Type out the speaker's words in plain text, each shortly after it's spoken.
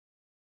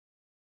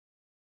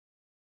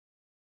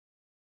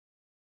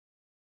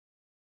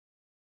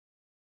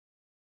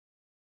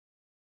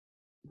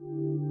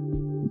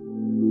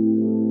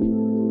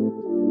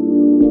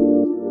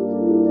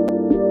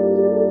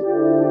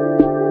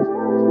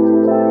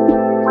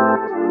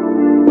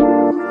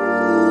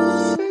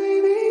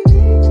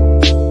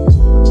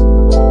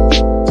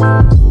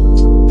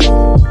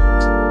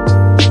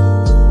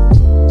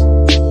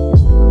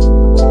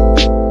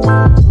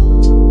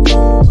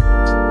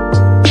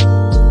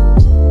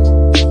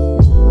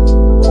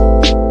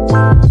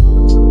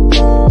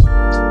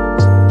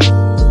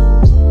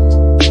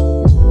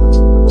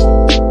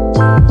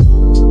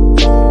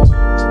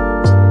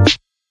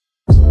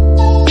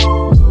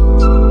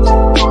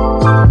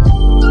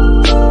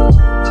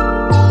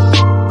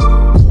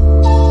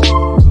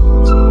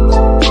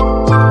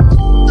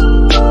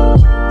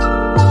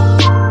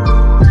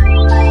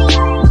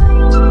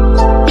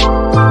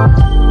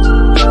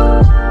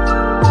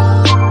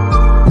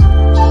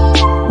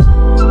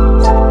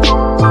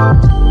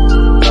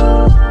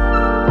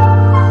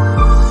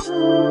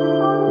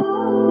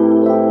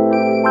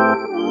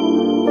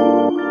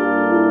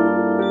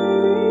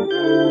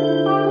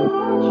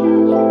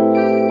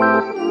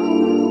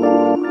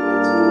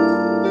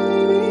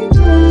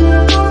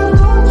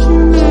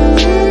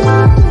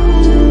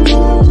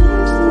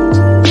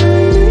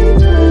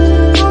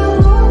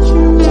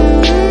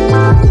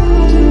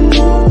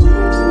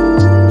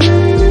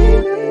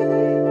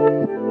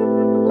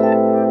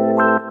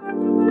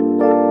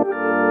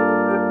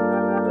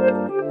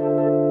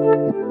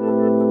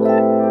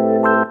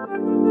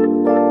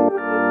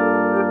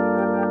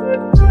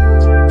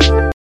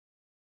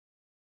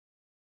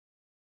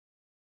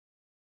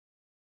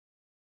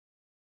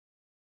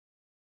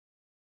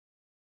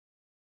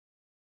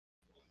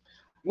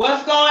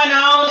What's going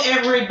on,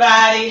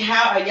 everybody?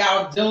 How are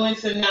y'all doing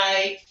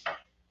tonight?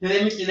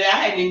 Let me see. I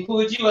hadn't even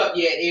pulled you up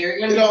yet,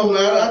 Eric. It don't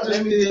matter. I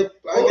just feel.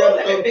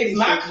 Let me fix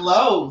my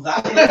clothes.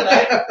 I feel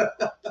like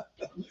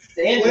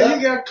stand well,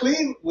 up. You got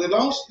clean.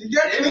 Well, you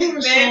got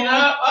cleavage. Stand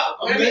up.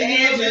 Let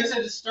me add you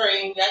to the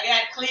string. I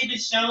got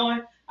cleavage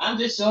showing. I'm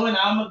just showing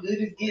all my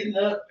goodies, getting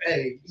up,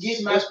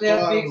 getting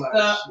myself fixed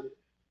up. Shit.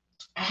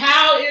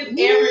 How is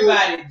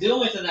everybody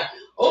doing tonight?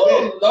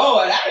 Oh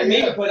Lord, I didn't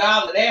mean to put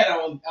all of that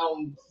on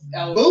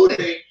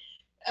booty.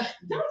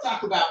 Don't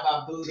talk about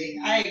my booty.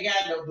 I ain't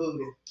got no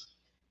booty.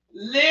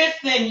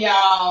 Listen,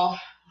 y'all.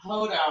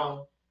 Hold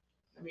on.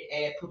 Let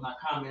me put my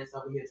comments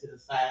over here to the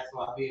side so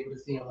I'll be able to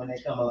see them when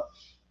they come up.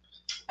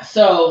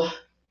 So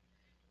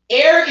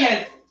Eric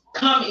has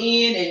come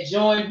in and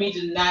joined me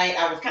tonight.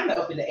 I was kind of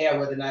up in the air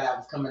whether or not I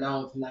was coming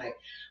on tonight.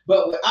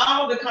 But with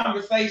all the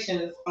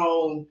conversations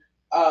on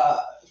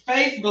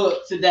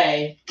Facebook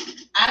today,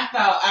 I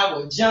thought I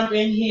would jump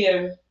in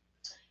here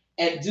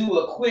and do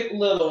a quick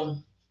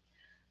little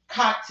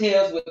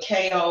cocktails with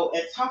KO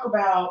and talk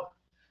about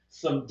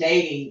some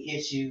dating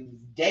issues.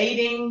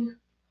 Dating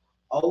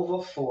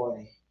over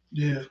 40.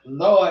 Yeah.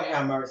 Lord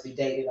have mercy,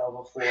 dating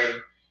over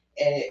 40.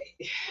 And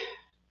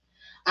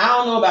I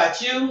don't know about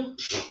you.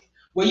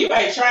 Well, you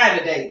ain't trying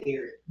to date,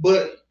 Eric.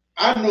 But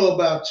I know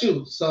about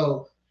you,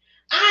 so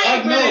I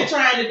ain't really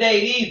trying to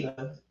date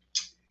either.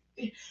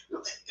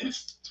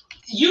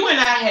 You and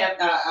I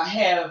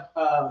have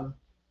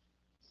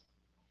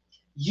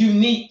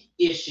unique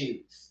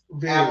issues.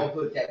 Very. I will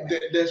put that way.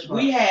 That's right.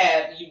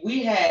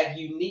 We have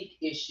unique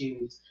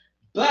issues,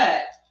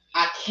 but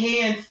I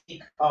can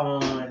speak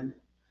on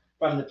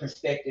from the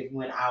perspective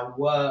when I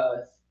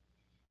was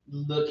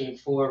looking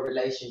for a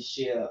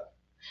relationship,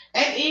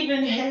 and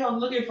even hell,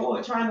 looking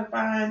for trying to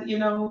find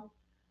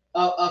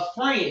a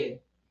friend.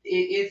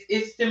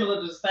 It's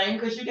similar to the same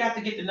because you got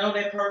to get to know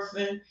that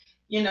person.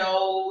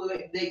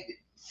 They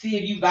see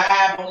if you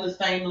vibe on the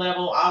same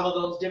level, all of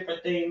those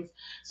different things.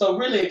 So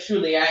really,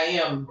 truly, I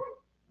am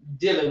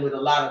dealing with a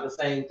lot of the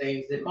same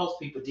things that most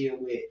people deal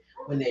with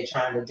when they're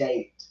trying to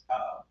date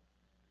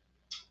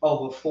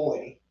over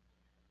 40.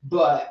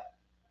 But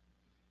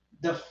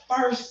the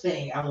first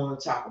thing I want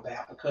to talk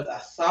about, because I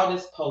saw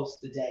this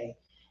post today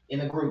in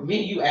a group,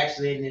 me and you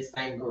actually in this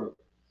same group,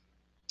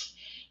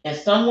 and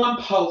someone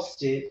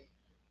posted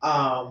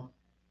an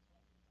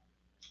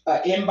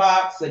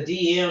inbox, a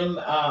DM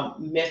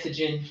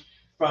messaging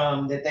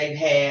from that they've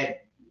had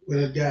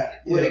with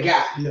a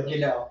guy,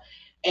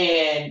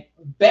 and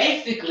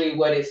basically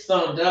what it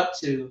summed up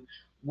to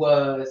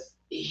was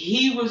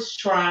he was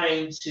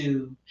trying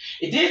to,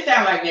 it did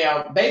sound like,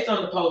 now based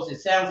on the post,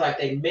 it sounds like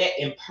they met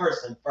in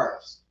person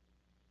first.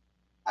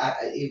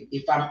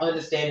 If I'm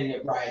understanding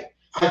it right.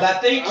 Because I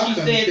think she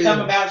said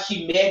something about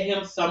she met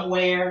him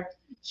somewhere.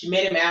 She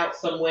met him out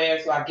somewhere.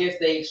 So I guess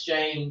they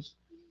exchanged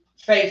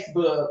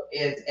Facebook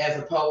as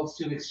opposed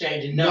to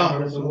exchanging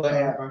numbers or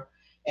whatever.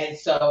 And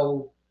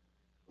so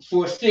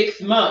for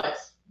 6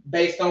 months,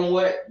 based on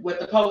what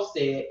the post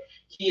said,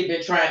 he had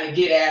been trying to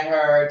get at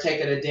her, take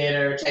her to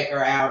dinner, take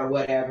her out or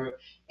whatever.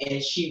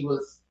 And she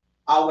was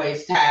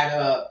always tied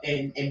up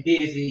and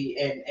busy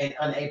and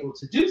unable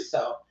to do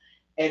so.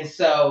 And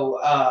so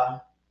I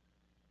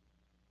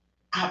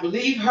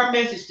believe her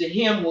message to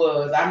him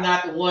was, I'm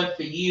not the one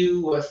for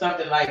you or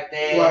something like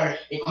that. Right.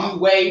 And you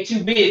way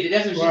too busy.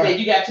 That's what she said.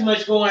 You got too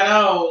much going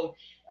on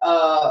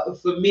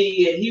for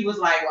me, and he was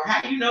like, well,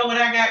 how do you know what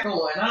I got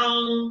going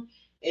on?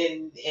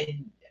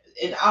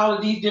 And all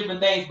of these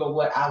different things. But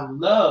what I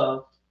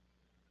loved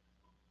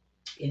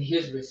in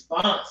his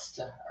response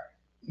to her.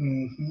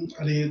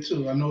 I did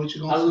too. I know what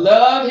you're going to say. I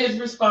love his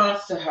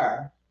response to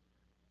her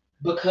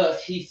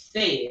because he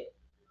said,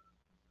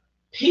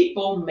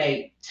 people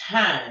make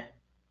time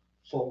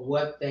for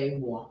what they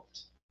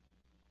want.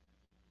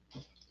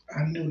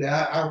 I knew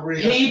that. I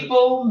read.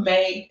 People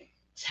make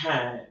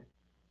time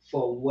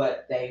for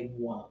what they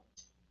want.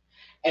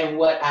 And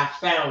what I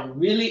found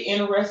really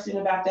interesting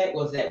about that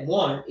was that,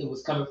 one, it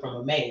was coming from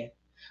a man.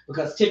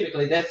 Because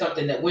typically that's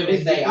something that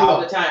women say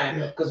all the time.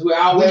 Because we're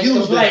always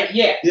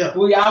complaining.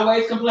 We're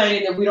always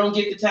complaining that we don't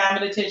get the time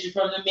and attention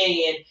from the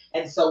men.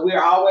 And so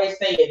we're always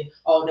saying,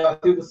 oh no, if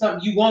it was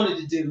something you wanted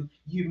to do,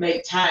 you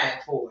make time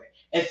for it.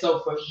 And so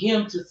for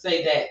him to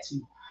say that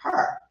to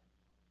her,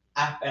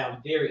 I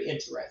found very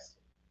interesting.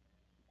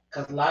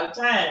 Because a lot of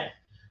times,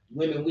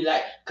 women,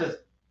 because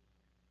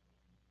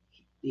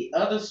the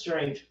other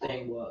strange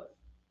thing was,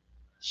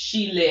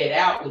 she led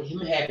out with him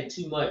having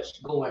too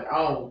much going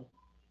on,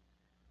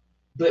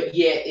 but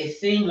yet it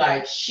seemed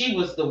like she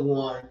was the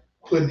one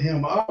putting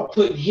him off.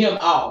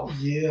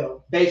 Yeah.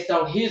 Based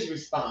on his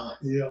response.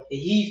 Yeah. And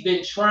he's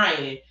been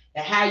trying.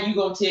 And how you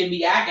gonna tell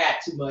me I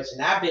got too much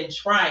and I've been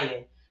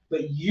trying,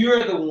 but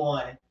you're the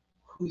one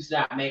who's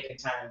not making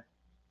time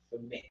for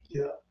me.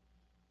 Yeah.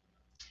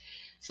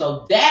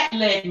 So that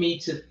led me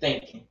to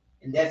thinking,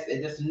 and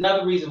that's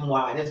another reason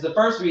why. That's the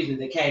first reason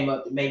that came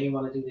up that made me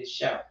want to do this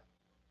show.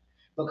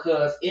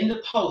 Because in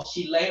the post,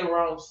 she later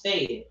on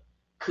said,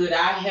 could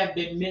I have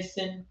been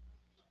missing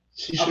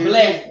a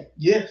blessing?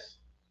 Yes.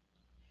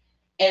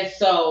 And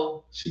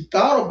so she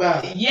thought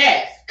about it.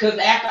 Yes, because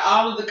after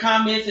all of the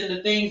comments and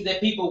the things that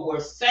people were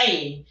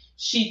saying,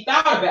 she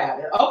thought about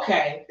it.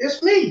 Okay.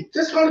 It's me.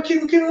 Just gonna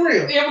keep it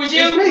real. It was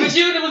you? Was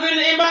you that was in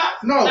the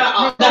inbox? No.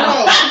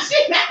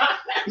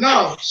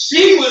 No.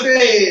 She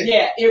said,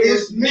 yeah,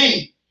 it's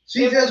me.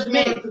 She just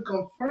wanted to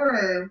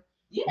confirm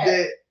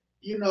that,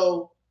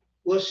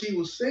 what she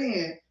was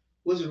saying,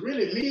 was it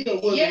really me or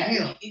was it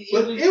him?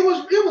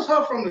 It was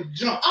her from the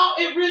jump. Oh,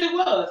 it really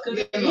was.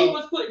 Because he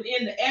was putting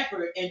in the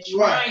effort and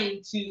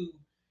trying to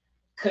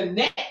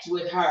connect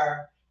with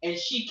her. And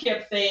she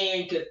kept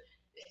saying,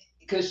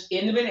 because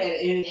in the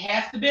beginning, and it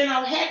had to been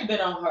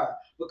on her.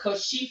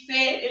 Because she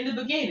said in the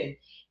beginning,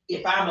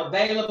 if I'm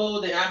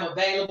available, then I'm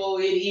available.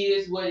 It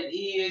is what it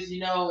is.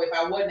 If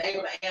I wasn't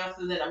able to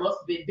answer, then I must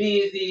have been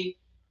busy.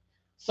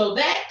 So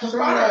that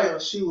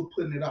confirmed. She was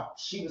putting it off.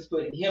 She was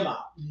putting him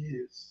off.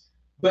 Yes.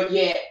 But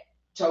yet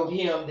told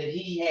him that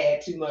he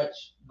had too much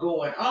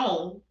going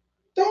on.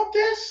 Don't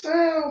that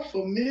sound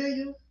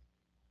familiar?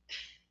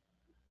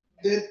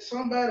 That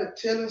somebody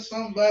telling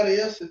somebody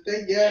else that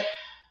they got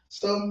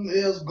something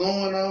else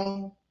going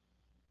on,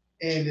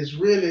 and it's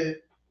really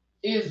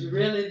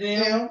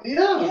them.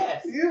 Yeah.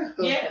 Yes. Yeah.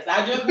 Yes.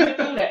 I just went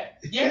through that.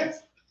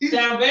 Yes.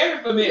 Sound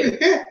very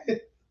familiar.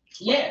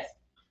 Yes.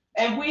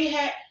 And we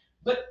had,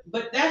 but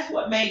that's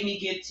what made me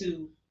get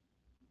to,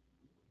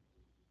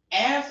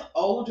 as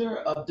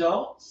older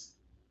adults,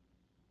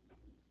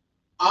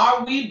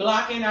 are we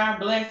blocking our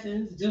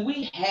blessings? Do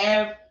we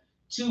have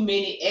too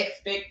many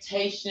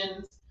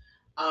expectations?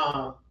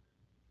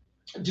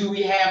 Do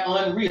we have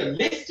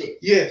unrealistic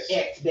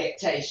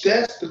expectations?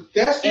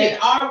 That's it. And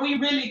are we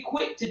really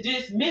quick to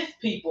dismiss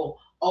people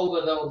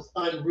over those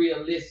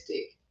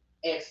unrealistic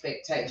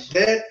expectations?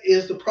 That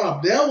is the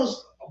problem. That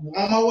was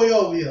on my way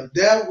over here.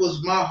 That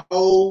was my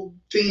whole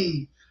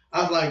theme.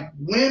 I was like,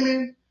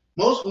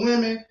 most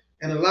women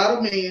and a lot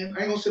of men,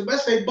 I ain't gonna say,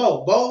 let's say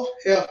both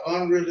have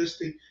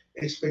unrealistic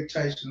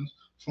expectations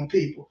from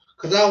people.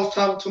 Because I was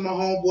talking to my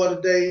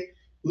homeboy today.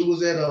 We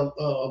was at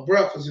a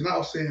breakfast, and I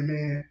was saying,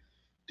 man,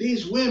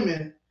 these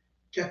women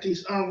got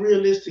these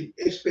unrealistic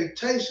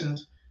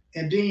expectations,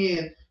 and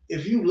then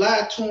if you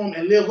lie to them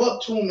and live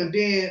up to them, and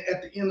then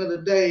at the end of the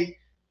day,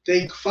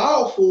 they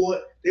fall for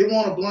it, they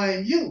want to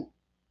blame you.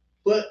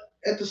 But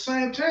at the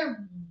same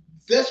time,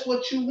 that's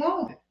what you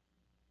wanted.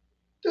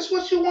 That's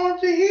what you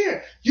wanted to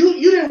hear. You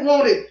didn't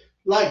want it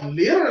like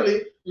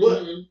literally,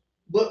 but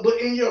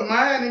but in your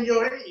mind and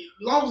as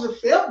long as it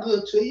felt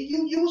good to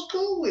you, you was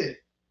cool with it.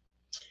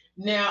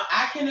 Now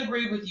I can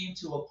agree with you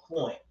to a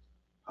point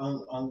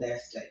on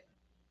that statement.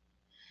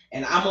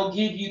 And I'm gonna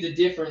give you the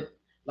different,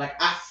 like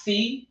I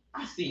see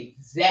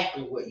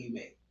exactly what you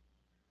mean.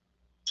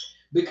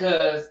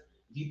 Because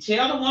you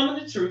tell the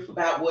woman the truth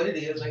about what it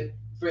is, like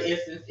for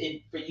instance,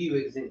 for you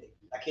example.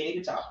 I can't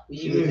even talk. For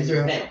you as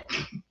an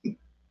example.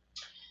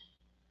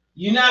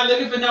 You're not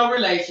looking for no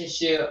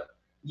relationship.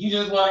 You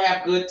just want to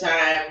have a good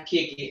time,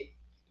 kick it.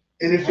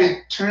 And if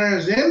it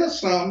turns into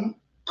something,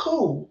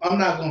 cool. I'm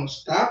not going to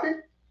stop it.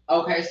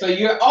 Okay, so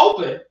you're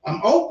open.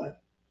 I'm open,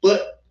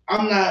 but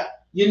I'm not.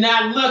 You're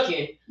not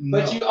looking,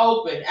 but you're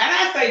open. And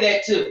I say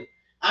that too.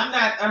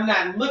 I'm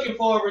not looking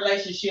for a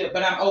relationship,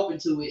 but I'm open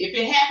to it. If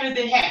it happens,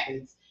 it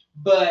happens.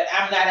 But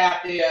I'm not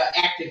out there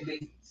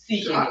actively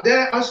seeking it.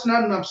 That's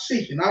nothing I'm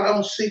seeking. I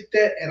don't seek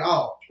that at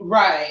all.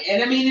 Right.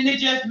 And I mean, and it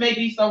just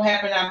maybe so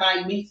happen I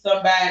might meet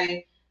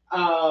somebody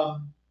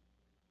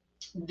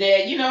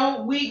that, you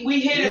know,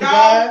 we hit it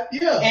off,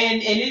 yeah,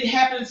 and it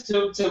happens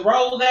to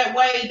roll that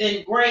way,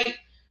 then great.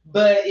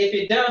 But if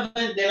it doesn't,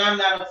 then I'm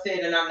not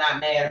upset and I'm not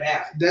mad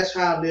about it. That's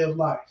how I live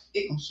life.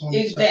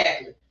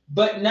 Exactly.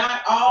 But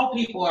not all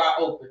people are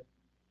open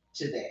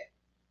to that.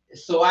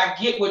 So I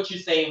get what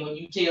you're saying when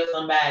you tell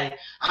somebody,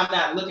 I'm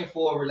not looking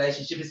for a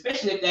relationship,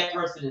 especially if that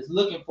person is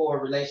looking for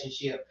a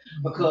relationship,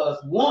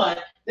 because one,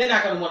 they're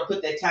not going to want to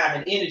put that time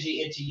and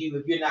energy into you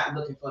if you're not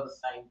looking for the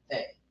same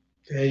thing.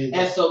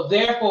 And so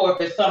therefore,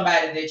 if it's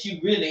somebody that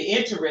you're really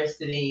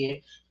interested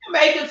in, you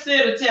may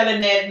consider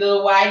telling that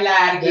little white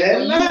lie to get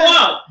what you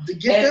want.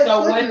 And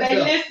so when they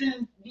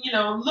listen, you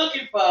know,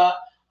 looking for,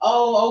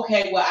 oh,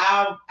 okay, well,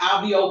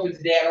 I'll be open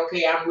to that.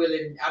 Okay, I'm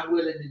willing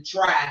to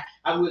try.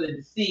 I'm willing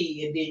to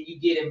see. And then you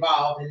get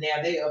involved, and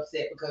now they're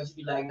upset because you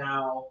be like,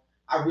 no,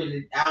 I don't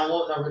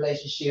want no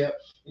relationship.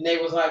 And they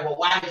was like, well,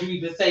 why did you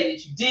even say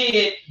that you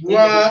did in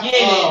the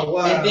beginning? Oh,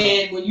 wow. And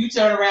then when you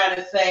turn around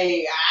and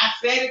say, I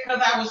said it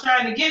because I was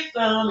trying to get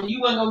some, and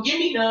you weren't gonna give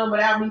me none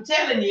without me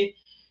telling you,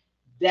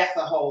 that's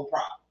a whole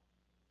problem.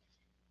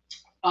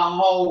 A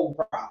whole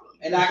problem.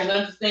 And I can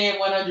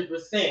understand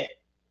 100%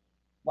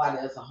 why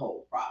that's a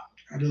whole problem.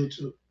 I do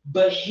too.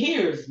 But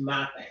here's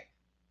my thing.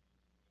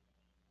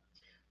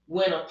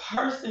 When a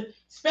person,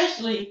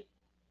 especially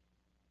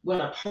when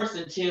a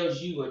person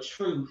tells you a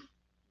truth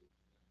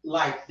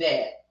like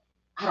that,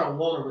 I don't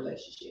want a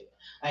relationship.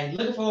 I ain't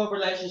looking for a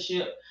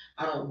relationship.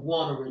 I don't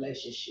want a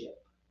relationship.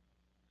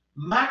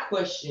 My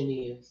question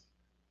is,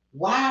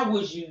 why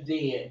would you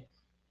then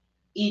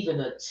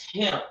even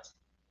attempt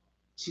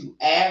to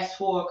ask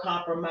for a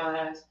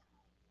compromise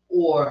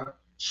or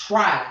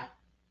try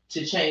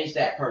to change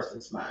that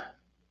person's mind?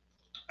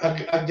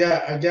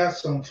 I got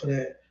something for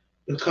that,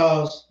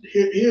 because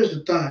here's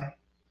the thing.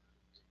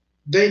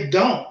 They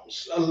don't.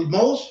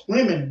 Most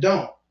women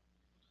don't.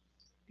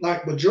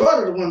 Like,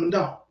 majority of the women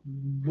don't.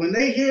 When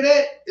they hear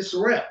that, it's a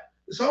wrap.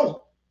 It's over.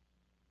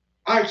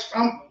 I'm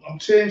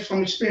telling you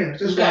from experience.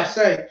 That's why I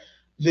say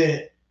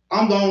that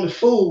I'm the only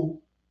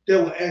fool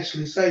that will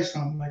actually say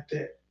something like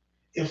that.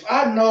 If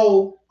I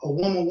know a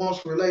woman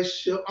wants a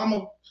relationship,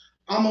 I'm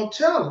gonna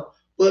tell her.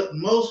 But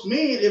most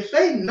men, if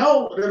they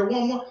know that a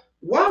woman wants,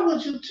 why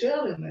would you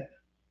tell them that?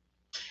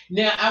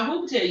 Now, I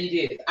will tell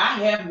you this.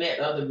 I have met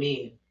other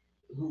men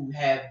who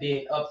have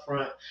been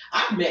upfront.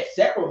 I've met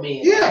several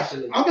men,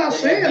 actually. I'm not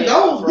saying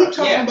those. We're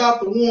talking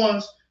about the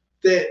ones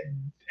that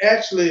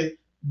actually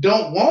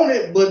don't want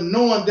it, but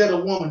knowing that a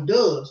woman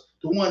does.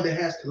 The one that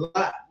has to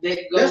lie.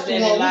 That's the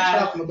one we're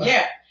talking about.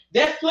 Yeah,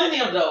 there's plenty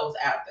of those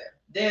out there.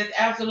 There's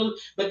absolutely.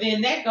 But then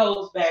that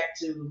goes back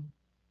to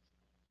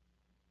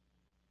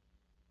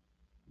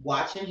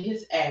watching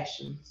his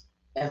actions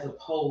as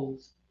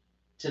opposed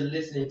to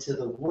listening to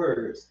the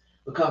words,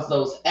 because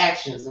those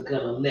actions are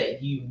going to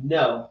let you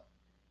know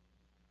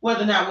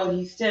whether or not what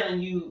he's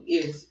telling you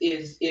is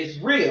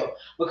real.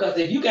 Because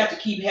if you got to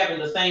keep having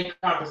the same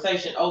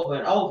conversation over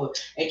and over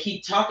and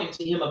keep talking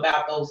to him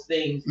about those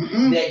things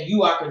that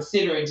you are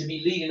considering to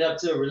be leading up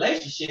to a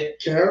relationship,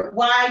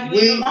 why are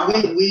you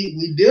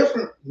we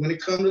different when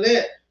it comes to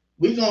that.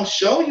 We're going to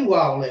show you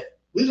all that.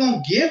 We're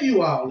going to give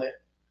you all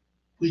that.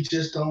 We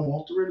just don't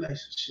want the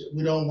relationship.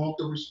 We don't want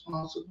the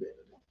responsibility.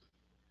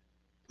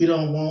 We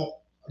don't want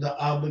the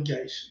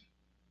obligation.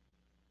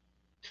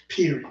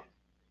 Period.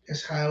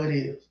 That's how it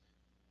is.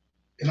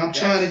 And I'm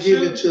trying to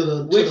give it to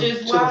the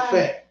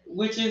fact.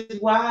 Which is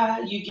why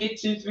you get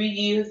 2-3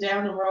 years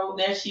down the road,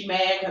 now she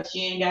mad because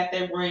she ain't got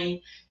that ring,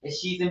 and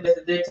she's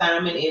invested their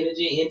time and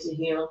energy into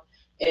him,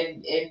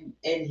 and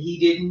he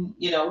didn't,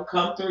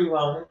 come through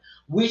on it,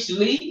 which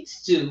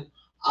leads to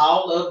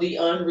all of the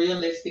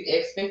unrealistic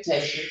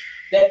expectations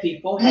that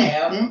people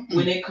have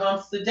when it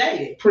comes to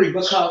dating.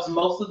 Because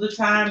most of the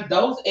time,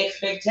 those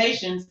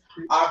expectations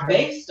are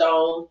based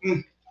on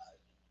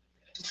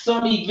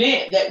some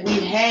event that we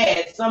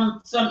had,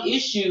 some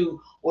issue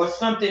or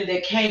something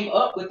that came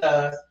up with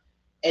us,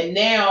 and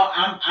now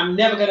I'm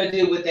never gonna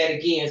deal with that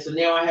again. So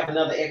now I have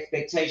another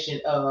expectation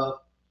of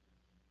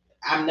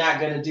I'm not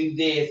gonna do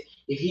this.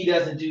 If he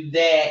doesn't do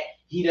that,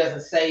 he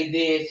doesn't say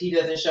this, he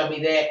doesn't show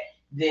me that,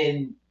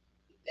 then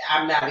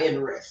I'm not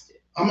interested.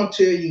 I'm gonna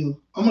tell you,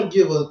 I'm gonna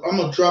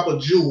drop a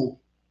jewel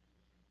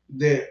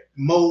that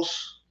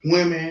most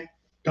women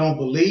don't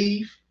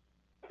believe,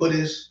 but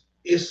it's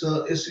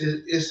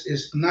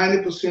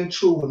 90%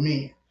 true with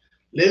men.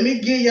 Let me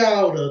give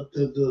y'all the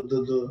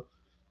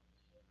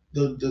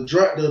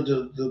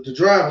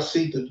driver's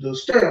seat, the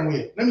steering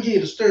wheel. Let me give you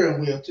the steering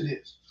wheel to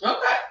this.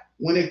 Okay.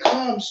 When it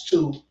comes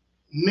to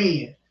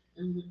men,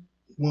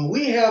 when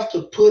we have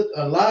to put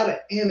a lot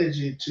of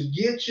energy to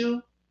get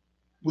you,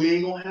 we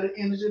ain't gonna have the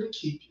energy to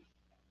keep you.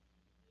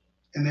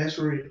 And that's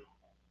real.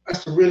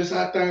 That's the realest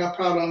thing I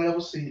probably don't ever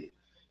see it.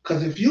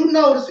 Because if you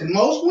notice, and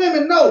most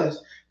women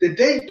notice, that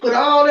they put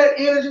all that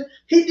energy,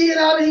 he did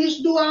all that, he used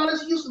to do all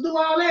this, he used to do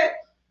all that,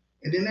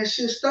 and then that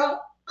shit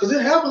stopped, Because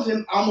it happens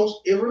in almost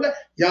every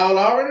relationship. Y'all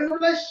already in a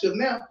relationship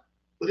now,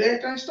 but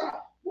everything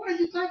stopped. Why do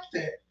you think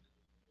that?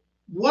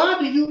 Why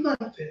do you think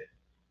that?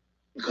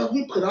 Because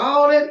we put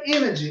all that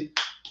energy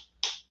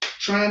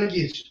trying to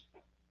get you.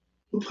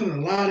 We're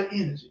putting a lot of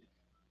energy.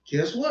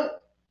 Guess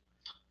what?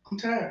 I'm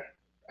tired.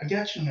 I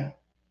got you now.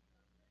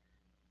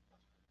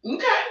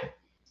 Okay.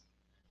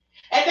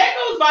 And that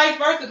goes vice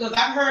versa, because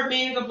I've heard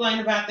men complain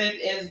about that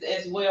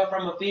as well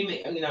from a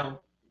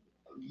female,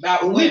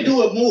 about women. We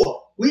do it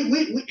more.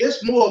 We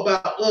it's more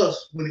about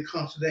us when it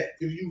comes to that,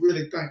 if you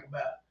really think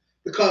about it.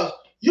 Because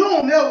you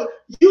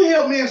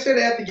hear men say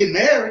they have to get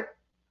married,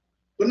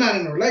 but not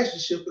in a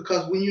relationship,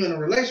 because when you're in a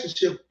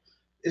relationship,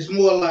 it's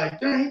more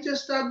like, dang, he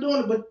just stopped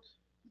doing it, but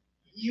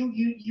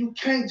you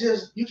can't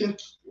just, you can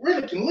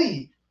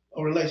leave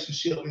a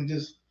relationship and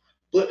just,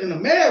 but in a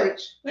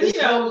marriage, it's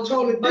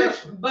totally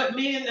different. But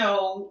men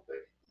know,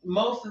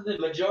 the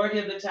majority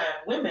of the time,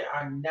 women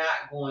are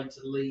not going to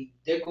leave.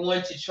 They're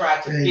going to try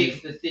to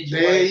fix the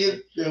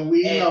situation.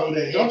 We know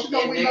that. Don't you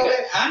know we know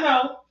that?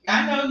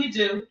 I know you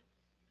do.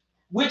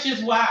 Which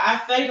is why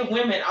I say to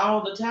women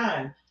all the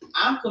time,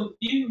 I'm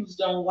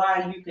confused on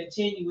why you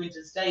continuing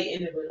to stay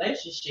in the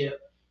relationship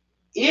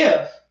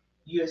if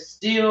you're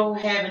still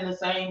having the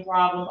same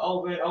problem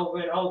over and over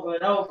and over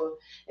and over,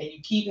 and you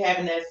keep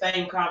having that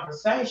same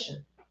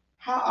conversation.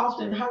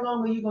 How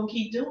long are you going to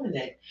keep doing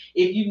that?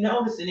 If you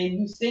noticing and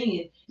you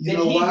seeing that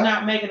he's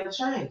not making a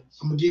change.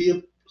 I'm going to give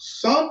you,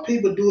 some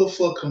people do it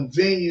for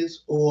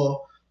convenience,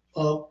 or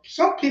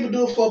some people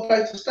do it for a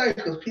place to stay,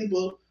 because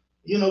people,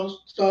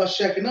 start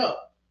shacking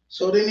up.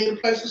 So they need a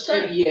place to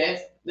stay.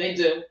 Yes, they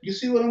do. You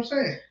see what I'm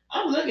saying?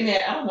 I'm looking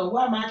at, I don't know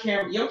why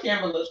your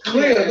camera looks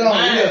clear.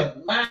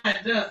 Mine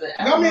doesn't.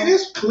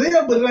 It's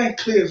clear, but it ain't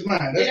clear as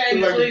mine. It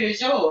ain't clear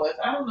as yours.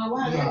 I don't know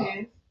why that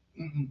is.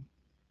 Mm-hmm.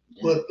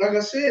 But like I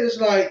said, it's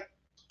like,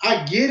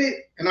 I get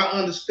it and I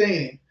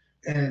understand.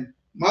 And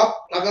like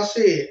I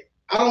said,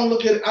 I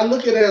look at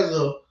it as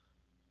a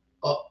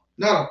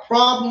not a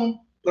problem,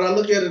 but I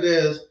look at it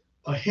as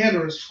a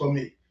hindrance for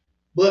me.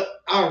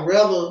 But I'd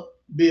rather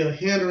be a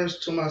hindrance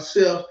to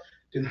myself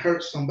than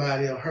hurt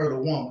somebody or hurt a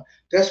woman.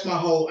 That's my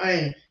whole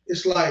aim.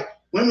 It's like,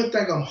 women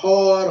think I'm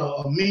hard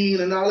or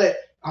mean and all that.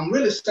 I'm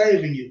really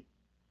saving you.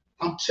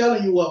 I'm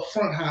telling you up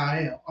front how I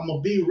am. I'm going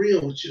to be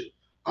real with you.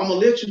 I'm going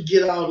to let you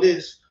get all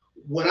this,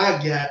 what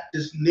I got,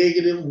 this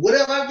negative,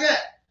 whatever I got.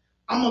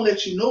 I'm going to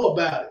let you know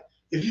about it.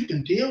 If you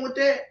can deal with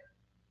that,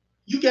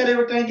 you got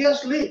everything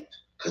else licked.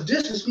 Because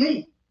this is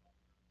me.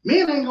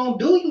 Men ain't going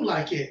to do you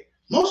like that.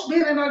 Most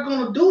men are not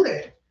going to do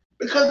that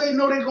because they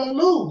know they're going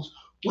to lose.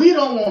 We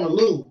don't want to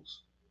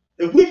lose.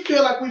 If we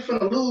feel like we're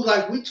finna lose,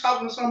 like we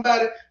talking to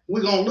somebody,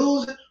 we're going to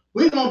lose it,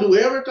 we're going to do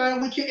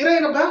everything we can. It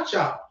ain't about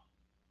y'all.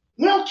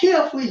 We don't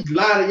care if we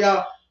lie to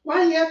y'all.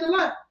 Why you have to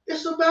lie?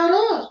 It's about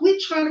us.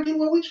 We trying to get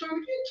what we trying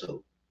to get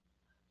to.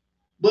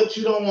 But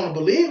you don't want to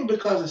believe it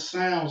because it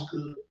sounds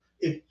good.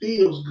 It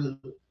feels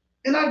good.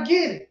 And I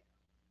get it.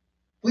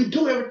 We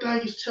do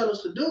everything you tell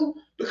us to do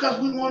because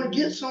we want to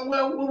get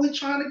somewhere where we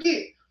trying to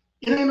get.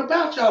 It ain't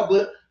about y'all,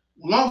 but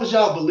as long as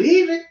y'all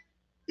believe it,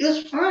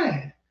 it's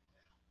fine.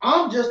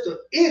 I'm just an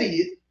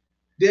idiot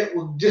that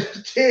will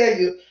just tell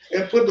you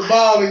and put the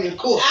ball in your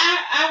court.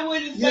 I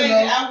wouldn't say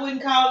that. I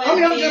wouldn't call that.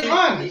 I'm just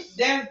honest.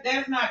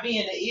 That's not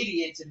being an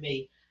idiot to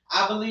me.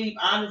 I believe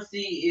honesty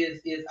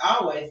is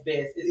always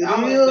best. It's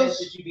always best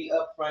that you be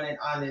upfront and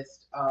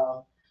honest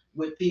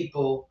with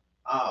people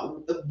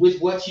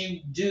with what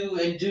you do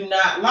and do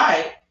not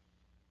like.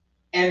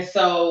 And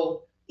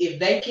so if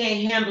they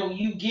can't handle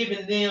you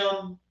giving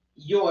them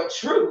your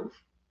truth,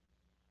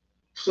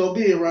 so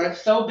be it, right?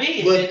 So be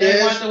it. But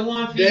they want the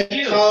one for you.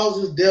 That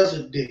causes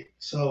desert dick.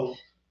 So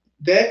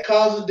that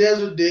causes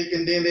desert dick,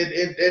 and then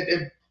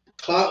it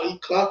clog.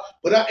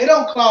 But it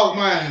don't clog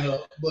mine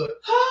up. But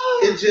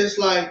it's just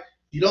like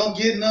you don't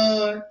get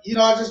none.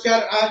 I just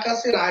got, like I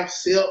said, I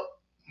accept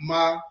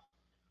my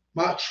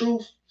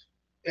truth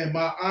and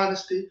my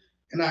honesty,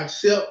 and I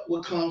accept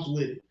what comes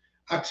with it.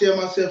 I tell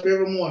myself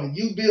every morning,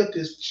 you built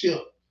this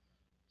chip,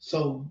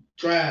 so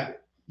drive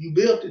it. You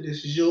built it.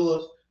 This is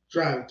yours.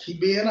 Drive it.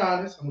 Keep being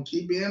honest. I'm going to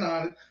keep being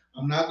honest.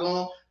 I'm not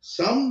going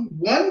to,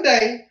 one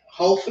day,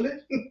 hopefully,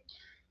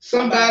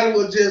 somebody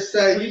will just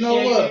say, you know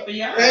what?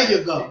 There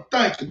you go.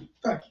 Thank you.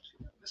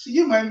 See,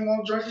 you might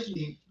want to drink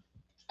again.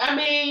 I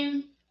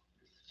mean,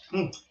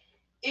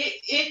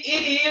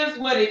 it is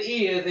what it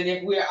is. And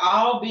if we're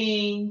all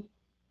being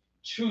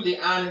truly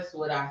honest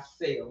with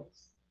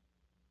ourselves,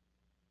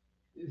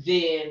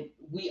 then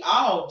we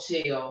all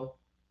tell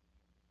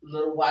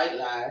little white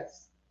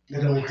lies. They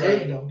don't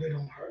hurt, though. They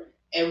don't hurt.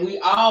 And we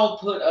all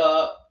put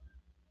up,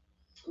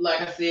 like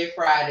I said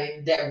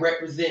Friday, that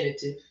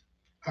representative.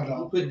 I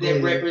don't. Put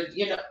that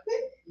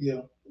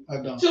Yeah, I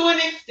don't. To an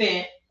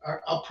extent.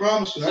 I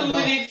promise you. To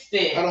an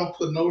extent. I don't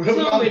put no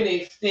representative. To an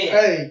extent.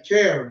 Hey,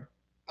 Karen,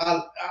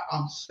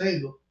 I'm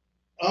single.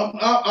 I'm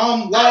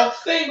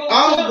single.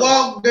 I'm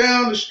walk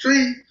down the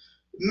street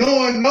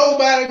knowing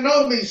nobody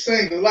knows me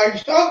single.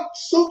 Like, I'm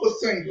super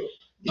single.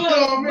 You know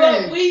what I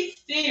mean? But we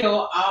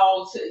still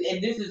all,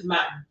 and this is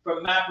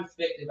from my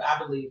perspective, I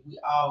believe we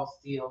all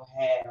still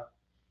have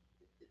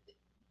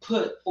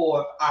put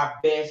forth our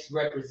best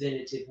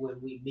representative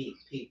when we meet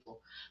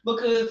people,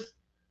 because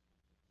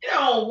I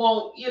don't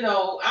want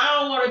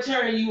to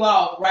turn you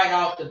off right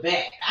off the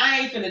bat.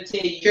 I ain't finna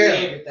tell you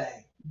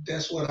everything.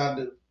 That's what I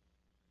do.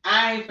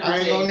 I ain't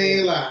gonna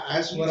need lie.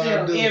 That's what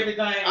I do. Everything.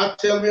 I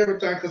tell them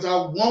everything because I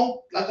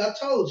want, like I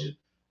told you,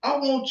 I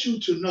want you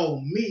to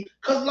know me.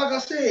 Because like I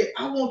said,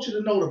 I want you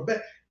to know the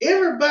best.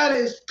 Everybody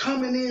is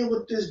coming in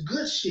with this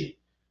good shit.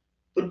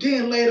 But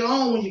then later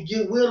on, when you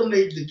get with them,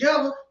 they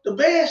together, the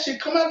bad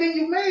shit come out, then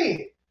you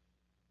mad.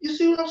 You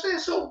see what I'm saying?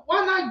 So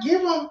why not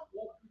give them?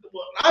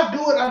 I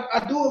do it.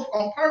 I do it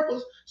on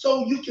purpose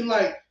so you can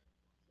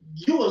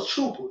you a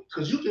trooper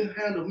because you can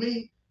handle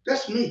me.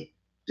 That's me.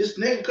 This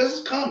negative, because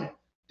it's coming.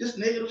 This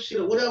negative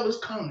shit or whatever is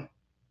coming.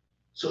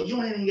 So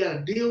you ain't even got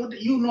to deal with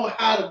it. You know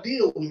how to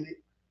deal with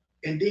it,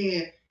 and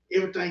then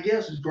everything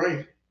else is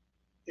gravy.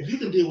 If you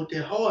can deal with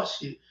that hard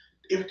shit,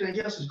 everything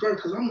else is great.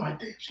 Because I'm like,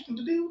 damn, she can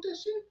deal with that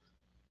shit.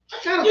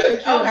 I gotta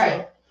take care of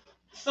her.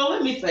 So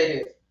let me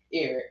say this,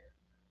 Eric.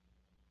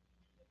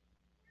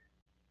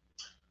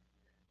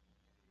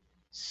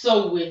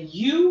 So when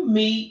you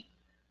meet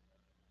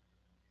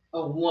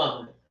a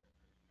woman,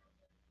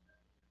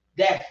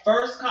 that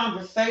first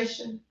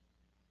conversation,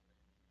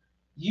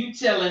 you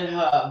telling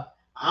her,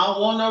 I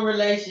don't want no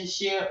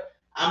relationship.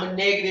 I'm a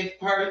negative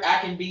person. I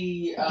can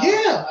be a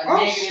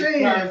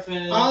negative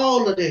person.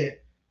 All of that.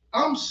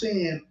 I'm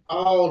saying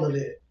all of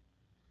that.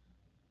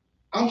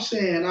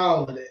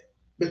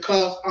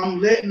 Because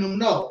I'm letting them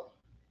know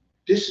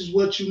this is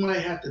what you might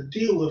have to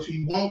deal with. If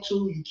you want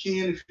to, you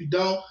can. If you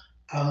don't,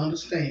 I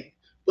understand.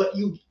 But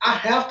I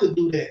have to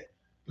do that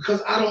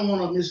because I don't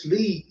want to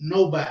mislead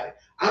nobody.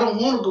 I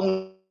don't want to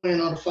go in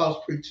on the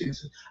false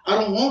pretenses. I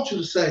don't want you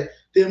to say,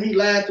 damn, he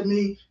lied to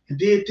me and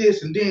did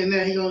this and then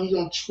now he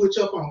gonna switch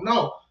up on.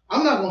 No,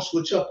 I'm not gonna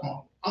switch up on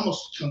him. I'm gonna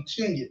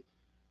continue.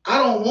 I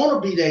don't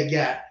want to be that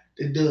guy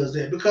that does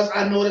that because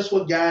I know that's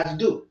what guys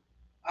do.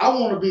 I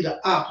want to be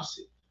the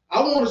opposite. I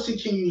want to see,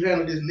 can you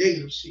handle this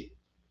negative shit?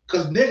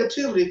 Because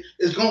negativity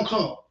is gonna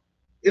come.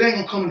 It ain't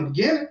gonna come in the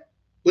beginning,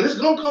 but it's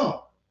gonna come.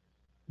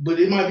 But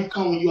it might be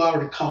coming when you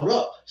already caught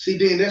up. See,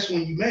 then that's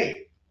when you made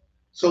it.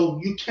 So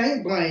you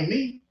can't blame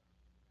me.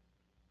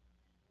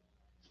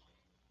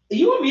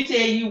 You want me to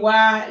tell you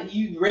why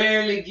you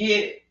rarely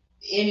get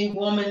any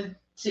woman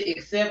to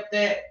accept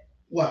that?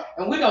 Why?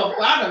 And we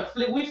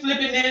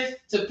flipping this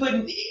to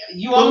putting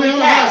you on the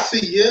couch.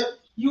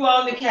 You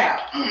on the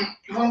couch.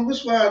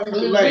 Which way I need to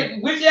lay?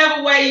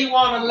 Whichever way you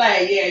want to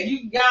lay. Yeah, you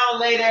can go and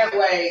lay that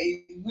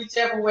way.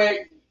 Whichever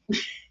way.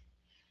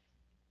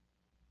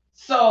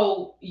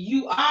 So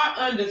you are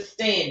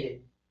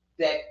understanding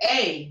that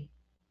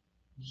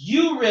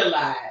you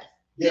realize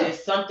that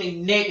it's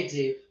something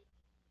negative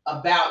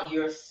about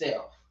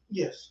yourself.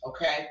 Yes.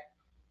 Okay.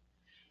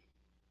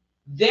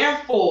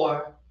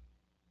 Therefore,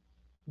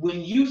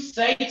 when you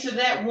say to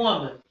that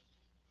woman,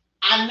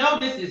 I know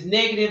this is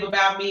negative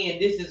about me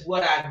and this is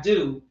what I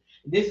do,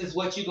 this is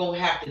what you're going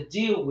to have to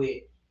deal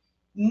with.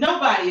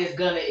 Nobody is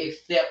going to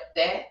accept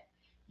that.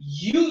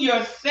 You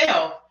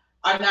yourself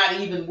are not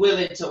even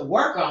willing to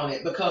work on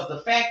it because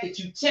the fact that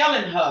you're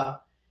telling her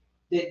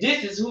that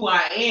this is who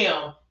I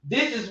am,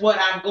 this is what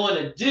I'm going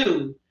to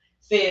do,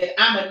 says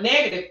I'm a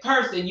negative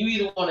person. You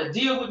either want to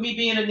deal with me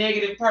being a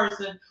negative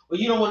person or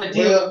you don't want to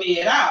deal with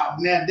me at all.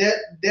 Now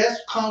that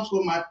comes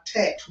with my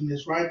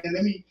tactfulness, right? And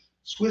let me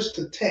switch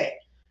to tact.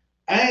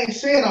 I ain't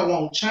saying I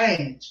won't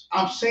change.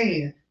 I'm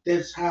saying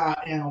that's how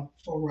I am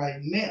for right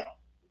now.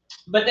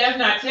 But that's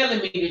not telling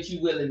me that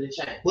you're willing to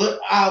change. But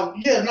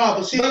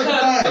see, because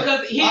I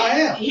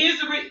am. Here's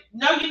the reason.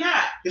 No, you're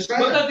not. Yes, I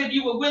because am. If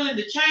you were willing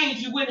to change,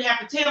 you wouldn't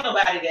have to tell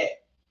nobody that.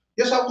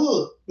 Yes, I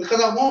would,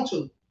 because I want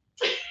to.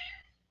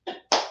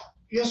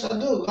 Yes, I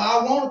do.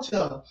 I want to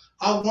tell them.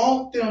 I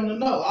want them to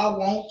know. I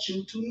want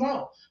you to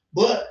know.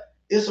 But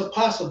it's a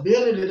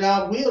possibility that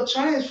I will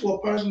change for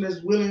a person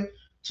that's willing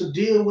to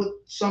deal with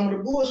some of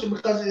the bullshit.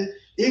 Because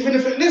even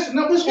if this is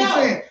what I'm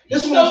saying.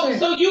 This is what I'm saying.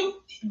 So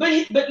you, but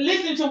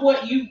listen to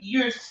what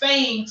you're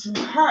saying to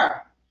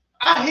her.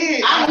 I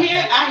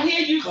hear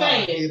you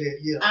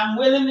saying, I'm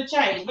willing to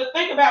change. But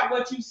think about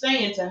what you're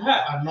saying to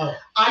her. I know.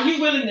 Are you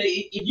willing to,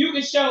 if you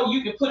can show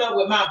you can put up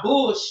with my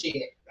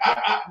bullshit,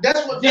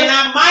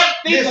 I might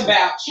think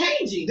about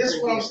changing. This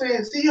is what I'm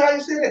saying. See how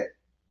you said it?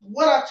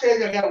 What I tell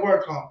you I got to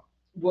work on.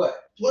 What?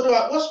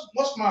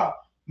 What's my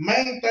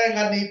main thing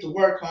I need to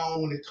work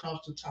on when it comes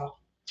to talking?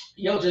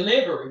 Your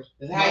delivery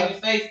is how you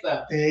say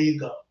stuff. There you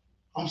go.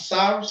 I'm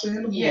sorry for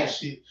saying the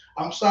bullshit.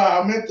 I'm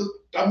sorry. I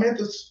meant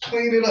to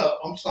clean it up.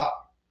 I'm sorry.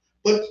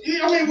 But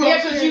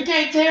because you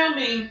can't tell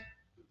me,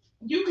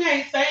 you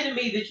can't say to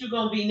me that you're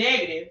gonna be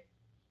negative,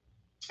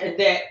 and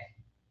that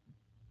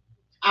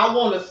I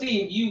want to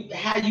see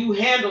how you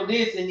handle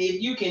this, and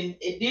if you can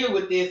deal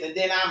with this, and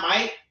then I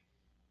might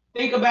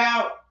think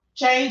about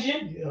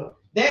changing. Yeah.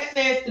 That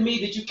says to me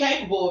that you're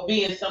capable of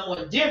being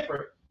someone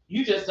different.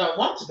 You just don't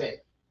want to be.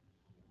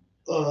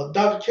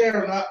 Dr.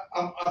 Karen,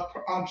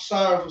 I'm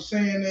sorry for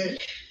saying that.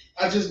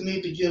 I just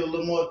need to get a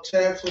little more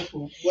tactful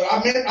for what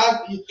I meant.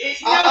 You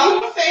said I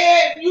what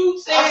you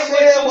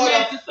what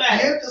meant to I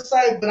say. meant to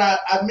say, but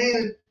I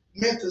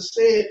meant to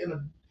say it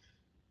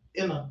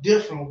in a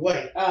different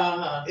way.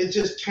 It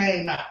just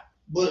came out.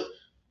 But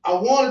I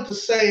wanted to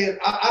say it.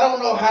 I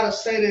don't know how to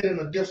say that in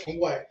a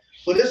different way,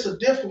 but it's a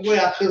different way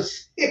I could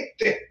say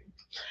it.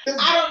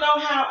 I don't know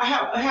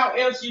how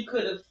else you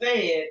could have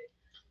said.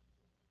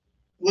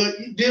 Well,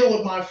 you deal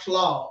with my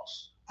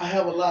flaws. I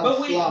have a lot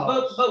of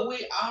flaws. But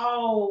we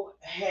all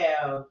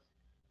have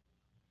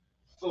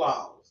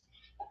flaws.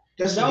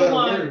 That's a better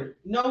word.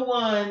 No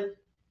one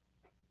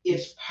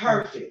is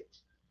perfect,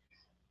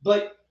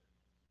 but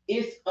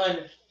it's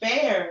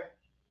unfair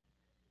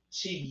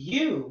to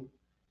you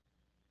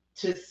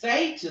to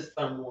say to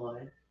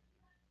someone,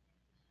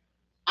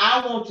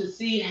 I want to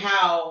see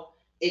how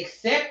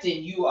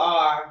accepting you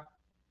are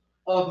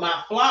of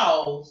my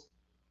flaws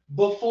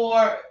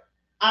before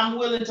I'm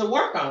willing to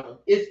work on them.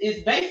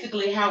 It's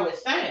basically how it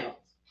sounds.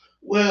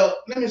 Well,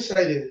 let me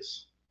say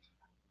this.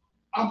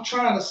 I'm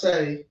trying to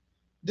say,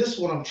 this is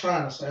what I'm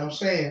trying to say. I'm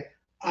saying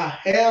I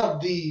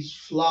have these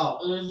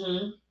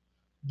flaws,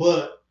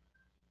 but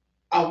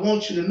I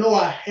want you to know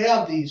I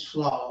have these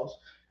flaws,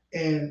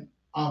 and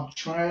I'm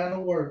trying to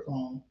work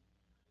on them.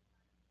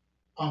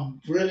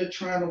 I'm really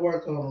trying to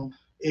work on them.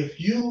 If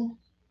you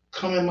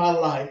come in my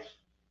life,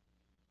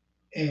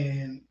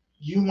 and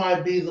you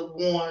might be the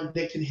one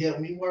that can help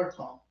me work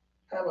on.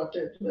 How about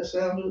that? Does that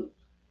sound good?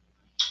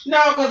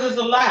 No, because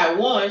it's a lie.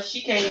 One,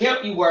 she can't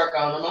help you work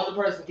on them. The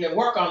only person can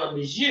work on them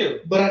is you.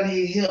 But I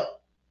need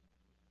help.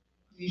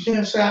 You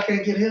can't say I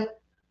can't get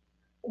help.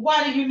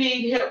 Why do you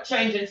need help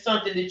changing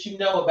something that you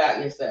know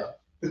about yourself?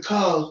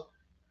 Because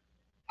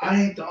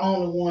I ain't the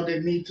only one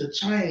that needs to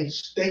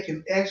change. They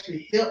can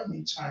actually help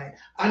me change.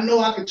 I know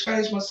I can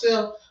change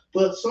myself,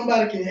 but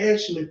somebody can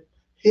actually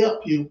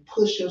help you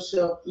push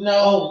yourself.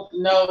 No.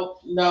 You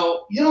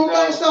don't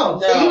think so?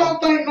 No, so you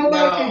don't think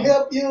nobody can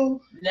help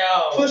you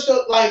push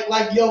up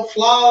like your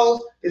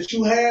flaws that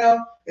you have,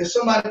 and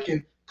somebody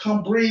can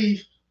come breathe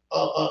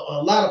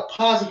a lot of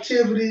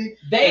positivity.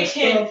 They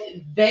can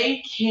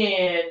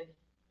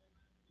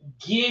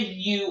give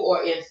you,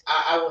 or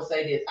I will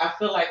say this, I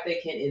feel like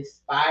they can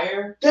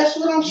inspire. That's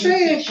what I'm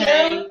saying,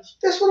 Karen.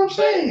 That's what I'm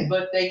saying.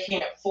 But they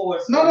can't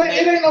force. No, it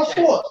ain't no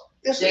force.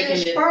 They can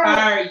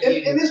inspire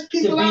you and it's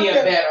people to be a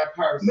better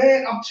person.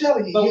 Man, I'm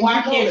telling you. But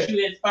why can't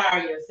you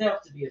inspire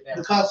yourself to be a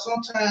better person? Because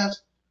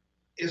sometimes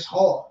it's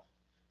hard.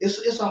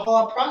 It's a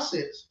hard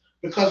process.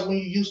 Because when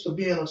you used to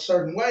be in a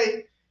certain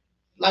way,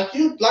 like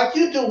you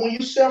do when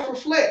you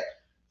self-reflect,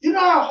 you know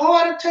how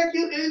hard it took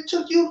you. It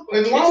took me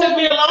a long time.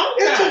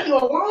 It took you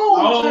a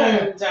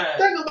long time.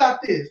 Think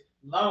about this.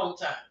 Long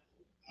time.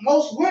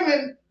 Most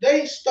women,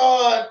 they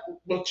start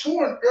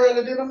maturing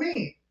earlier than a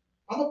man.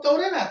 I'm gonna throw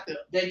that out there.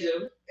 They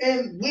do.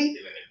 And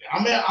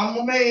I'm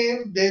a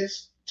man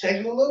that's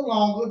taking a little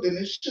longer than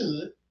it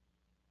should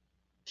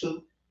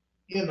to,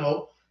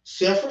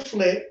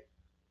 self-reflect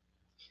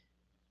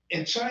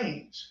and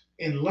change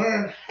and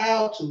learn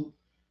how to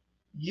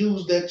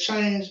use that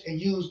change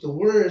and use the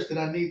words that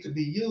I need to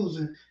be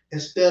using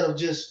instead of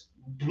just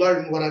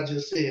blurting what I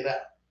just said out.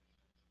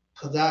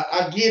 Because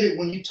I get it.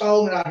 When you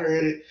told me, I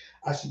heard it.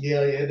 I said,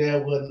 yeah,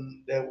 that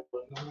wasn't the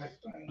right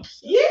thing.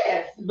 So.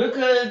 Yes,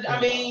 because I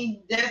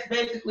mean that's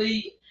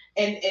basically,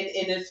 and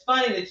it's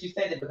funny that you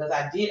said that because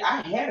I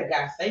had a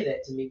guy say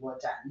that to me one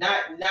time.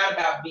 Not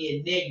about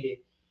being negative.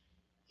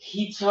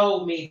 He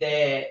told me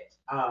that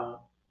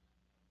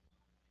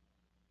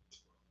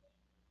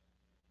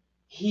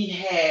he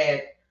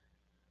had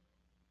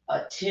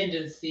a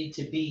tendency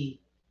to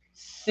be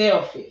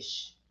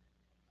selfish,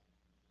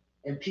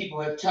 and people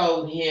have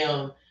told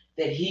him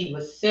that he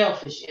was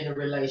selfish in a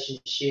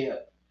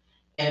relationship,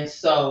 and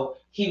so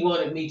he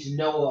wanted me to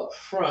know up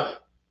front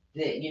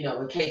that,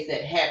 in case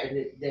that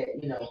happened, that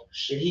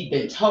he'd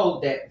been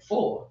told that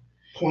before.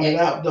 Point it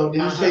out, though.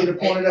 Didn't say to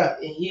point it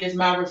out. And here's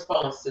my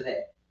response to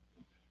that.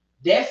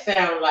 That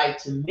sounded like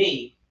to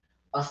me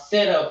a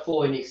setup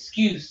for an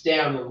excuse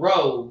down the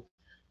road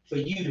for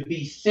you to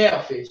be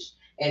selfish.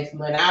 And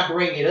when I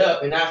bring it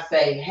up and I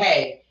say,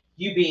 hey,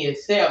 you being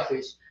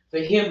selfish, for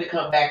him to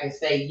come back and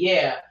say,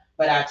 yeah,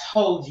 but I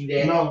told you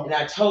that, and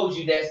I told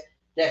you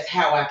that's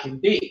how I can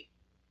be.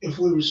 If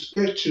we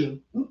respect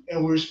you,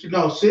 and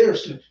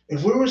seriously,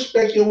 if we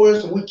respect your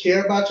words and we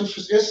care about you,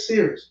 it's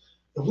serious.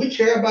 If we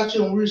care about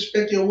you and we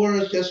respect your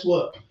words, guess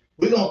what?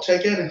 We're gonna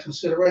take that in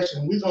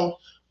consideration. We're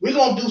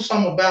gonna do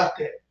something about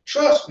that.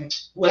 Trust me.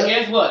 Well,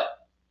 guess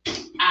what?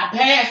 I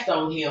passed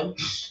on him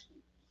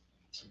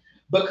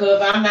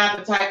because I'm not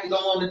the type to go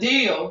on a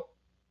deal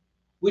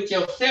with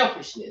your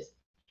selfishness.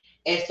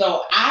 And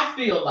so I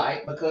feel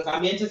like, because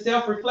I'm into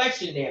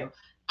self-reflection now,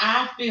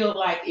 I feel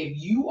like if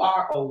you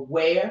are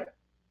aware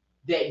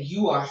that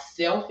you are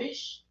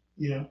selfish,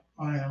 yeah,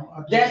 I am.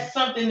 That's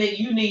something that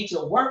you need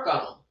to work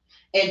on.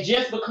 And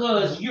just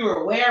because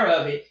you're aware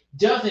of it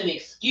doesn't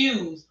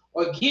excuse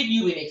or give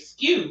you an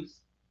excuse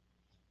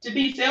to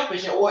be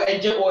selfish, or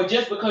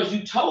just because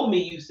you told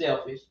me you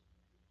selfish,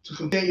 to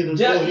continue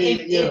to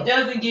it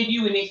doesn't give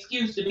you an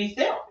excuse to be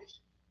selfish.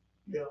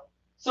 Yeah.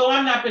 So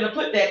I'm not going to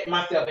put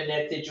myself in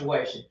that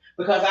situation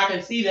because I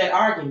can see that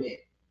argument.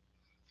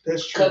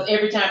 That's true. Because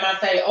every time I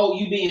say, "Oh,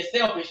 you being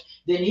selfish,"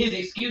 then his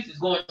excuse is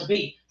going to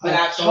be, "But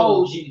I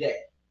told you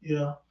that."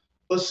 Yeah,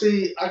 but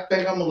see, I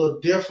think I'm a little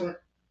different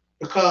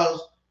because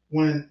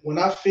when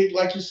I feel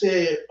like you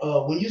said,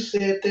 when you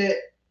said that,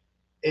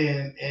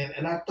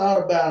 and I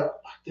thought about,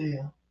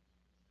 damn,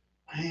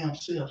 I am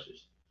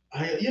selfish.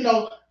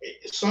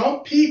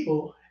 Some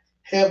people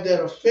have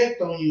that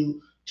effect on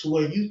you to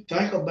where you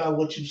think about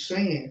what you're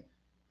saying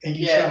and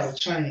you try to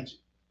change it.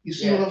 You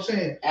see what I'm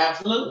saying?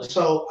 Absolutely.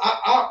 So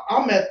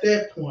I'm at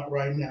that point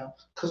right now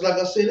because, like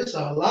I said, there's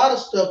a lot of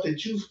stuff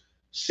that you've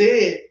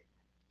said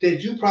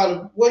that you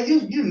probably when you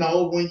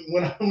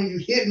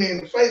hit me in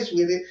the face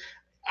with it,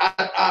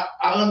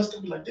 I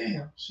understand. Like,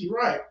 damn, she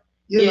right.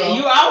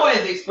 You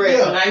always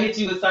express when I hit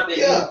you with something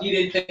you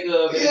didn't think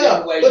of in a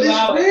different way. But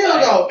it's real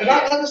though, and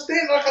I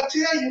understand. Like I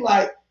tell you,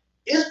 like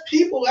it's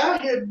people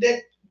out here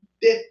that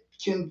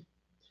can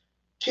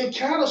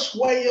kind of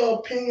sway your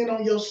opinion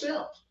on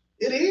yourself.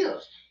 It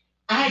is.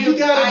 You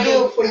gotta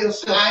do it for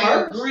yourself.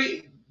 I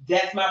agree.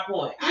 That's my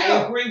point. Yeah.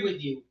 I agree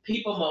with you.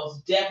 People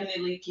most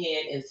definitely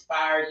can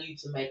inspire you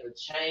to make a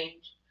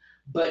change,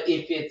 but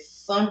if it's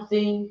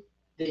something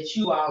that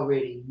you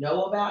already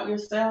know about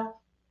yourself,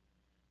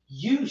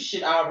 you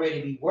should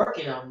already be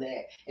working on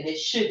that, and it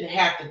shouldn't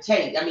have to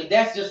take. I mean,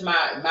 that's just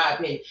my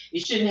opinion.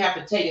 It shouldn't have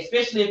to take,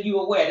 especially if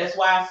you're aware. That's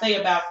why I say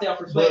about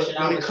self-reflection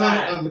all the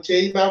time. I'm gonna tell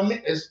you about me.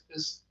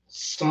 It's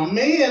some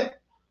men,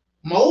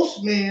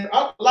 most men,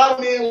 a lot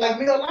of men like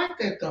me are like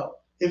that though.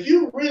 If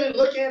you really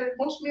look at it,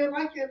 most men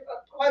like it,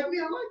 like me,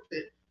 I like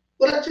that.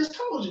 What I just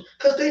told you,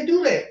 because they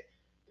do that.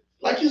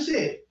 Like you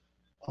said,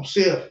 I'm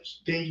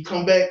selfish. Then you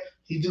come back,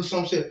 you do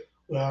something.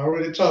 Well, I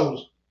already told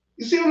you.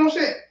 You see what I'm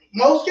saying?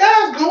 Most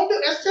guys gonna do.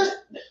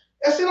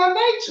 That's in our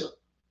nature.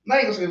 I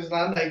ain't gonna say it's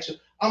not nature.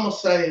 I'm gonna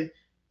say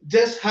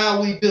that's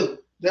how we do.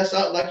 That's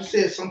how, like you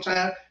said.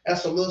 Sometimes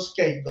that's a little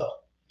scapegoat.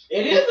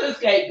 It is a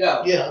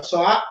scapegoat. Yeah.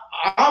 So I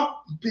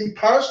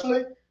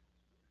personally,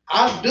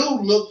 I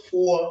do look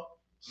for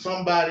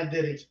somebody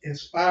that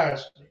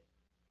inspires me.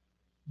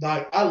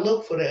 Like I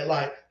look for that.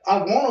 Like I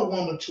want a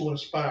woman to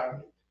inspire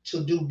me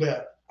to do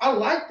better. I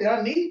like that.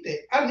 I need that.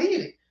 I need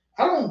it.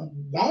 I don't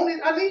want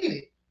it. I need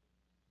it.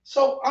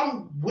 So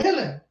I'm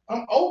willing.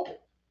 I'm open.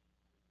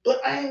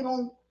 But I ain't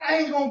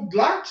gonna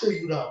lie to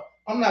you though.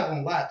 I'm not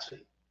gonna lie to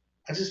you.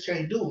 I just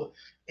can't do it.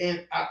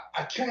 And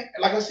I can't.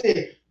 Like I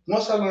said,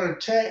 once I learn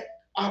tact,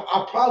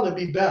 I'll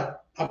probably be better.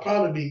 I'll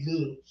probably be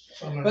good.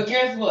 But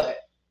guess what?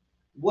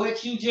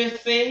 What you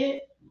just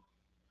said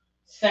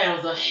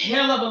sounds a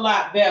hell of a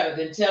lot better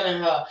than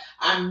telling her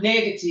I'm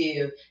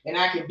negative and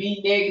I can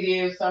be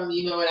negative, something,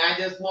 and I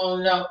just want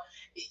to know.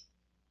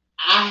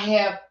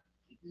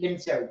 Let me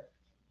tell you,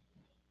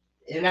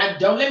 and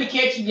don't let me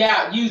catch you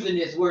out using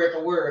this word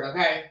for word,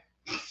 okay?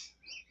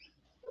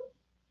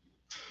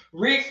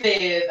 Rick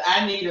says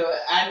I need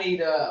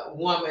a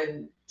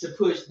woman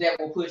that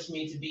will push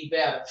me to be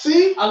better.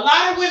 See, a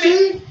lot of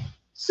women.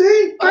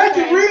 See, thank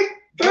you, Rick.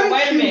 But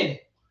wait a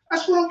minute.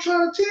 That's what I'm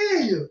trying to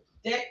tell you.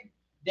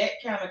 That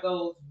kind of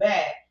goes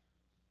back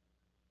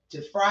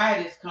to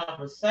Friday's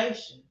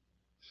conversation.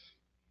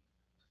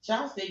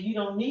 Y'all said you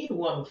don't need a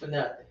woman for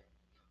nothing.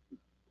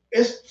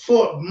 It's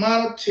for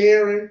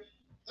monetary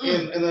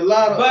and a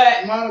lot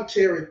of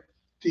monetary,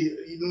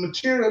 the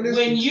materialistic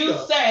when you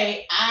stuff.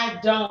 Say I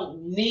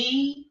don't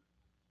need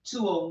to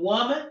a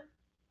woman,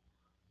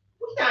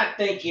 we're not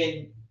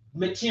thinking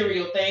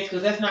material things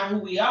because that's not who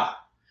we are.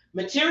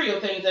 Material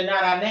things are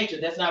not our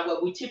nature. That's not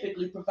what we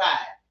typically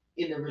provide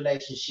in the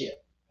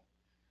relationship.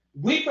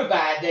 We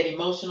provide that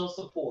emotional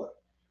support,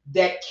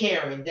 that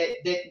caring,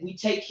 that we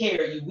take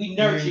care of you, we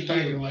nurture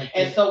you. Like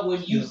and so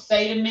when you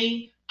say to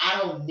me, I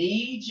don't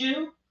need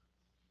you.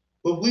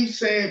 But we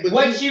saying, but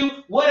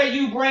what are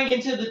you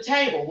bringing to the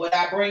table? What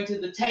I bring to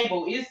the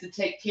table is to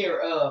take care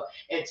of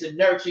and to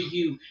nurture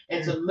you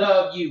and to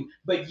love you.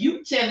 But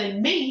you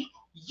telling me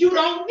you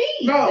don't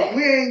need that. No,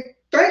 we ain't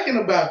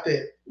thinking about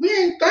that. We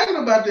ain't thinking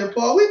about that,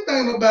 Paul. We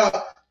thinking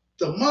about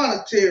the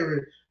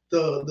monetary,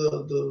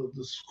 the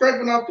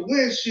scraping off the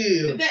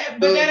windshield.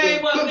 That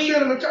ain't what we.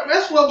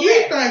 That's what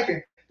we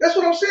thinking. That's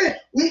what I'm saying.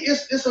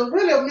 It's a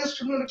really a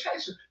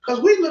miscommunication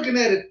because we looking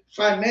at it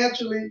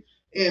financially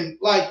and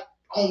like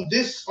on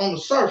the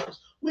surface.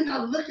 We're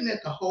not looking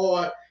at the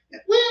hard.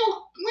 We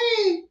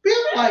ain't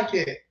built like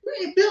that.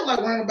 We ain't built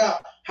like worrying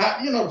about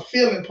how the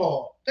feeling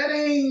part. That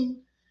ain't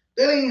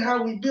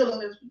how we building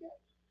this.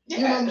 You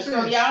know what I'm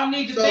saying? So y'all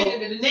need to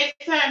think that the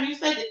next time you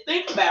say that,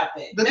 think about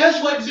that.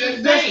 That's what you're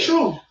saying. That's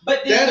true.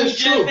 But then you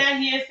just sat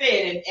here and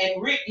said,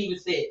 and Rick even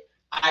said,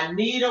 I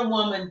need a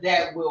woman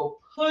that will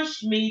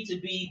push me to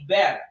be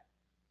better.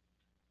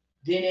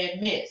 Then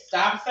admit.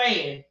 Stop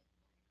saying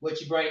what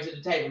you bring to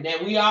the table.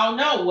 Now, we all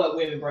know what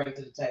women bring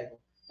to the table.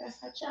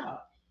 That's our job.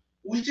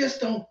 We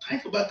just don't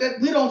think about that.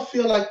 We don't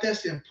feel like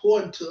that's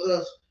important to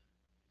us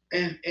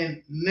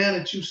And now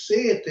that you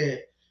said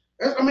that,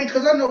 I mean,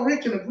 because I know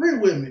Rick can agree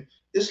with me.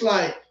 It's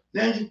like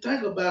now you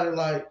think about it,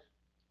 like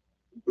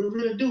we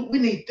really do. We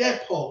need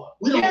that part.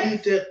 We don't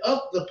need that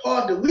the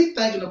part that we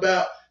thinking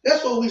about.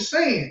 That's what we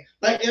saying.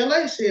 Like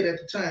LA said at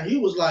the time, he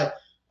was like,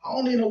 I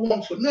don't need a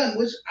woman for nothing,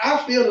 which I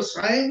feel the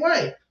same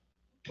way.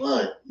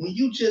 But when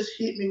you just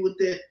hit me with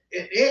that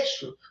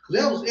extra,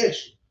 because that was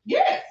extra.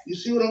 Yes. You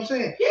see what I'm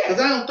saying? Yes.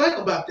 Because I don't think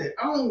about that.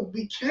 I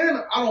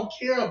don't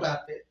care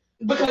about that.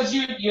 Because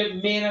your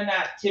men are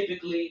not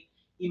typically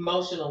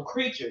emotional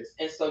creatures,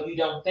 and so you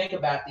don't think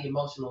about the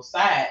emotional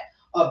side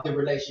of the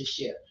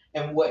relationship.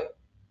 And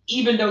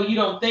even though you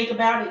don't think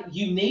about it,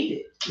 you need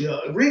it. Yeah,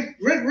 Rick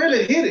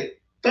really hit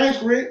it.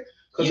 Thanks, Rick.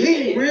 Because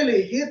he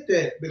really hit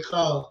that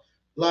because,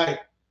 like,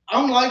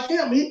 I'm like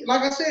him.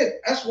 Like I said,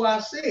 that's why I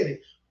said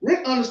it.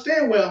 Rick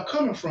understand where I'm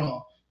coming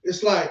from.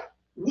 It's like,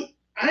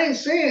 I ain't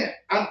saying,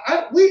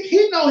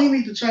 he know he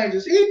need to change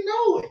this. He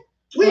know it.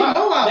 We know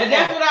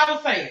that's what I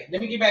was saying.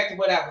 Let me get back to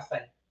what I was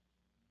saying.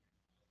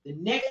 The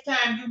next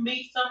time you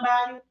meet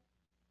somebody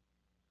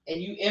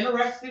and you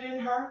interested in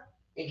her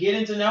and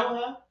getting to know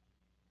her,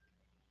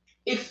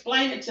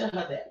 explain it to her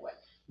that way.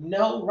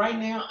 No, right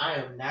now I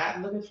am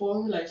not looking for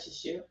a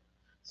relationship.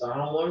 So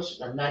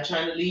I'm not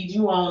trying to lead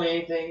you on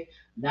anything.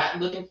 Not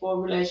looking for a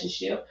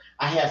relationship.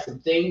 I have some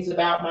things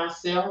about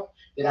myself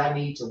that I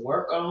need to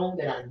work on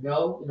that I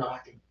know, I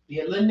can be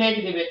a little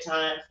negative at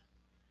times,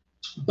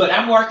 but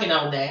I'm working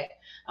on that.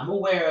 I'm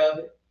aware of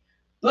it.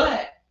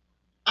 But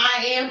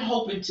I am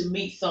hoping to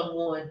meet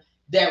someone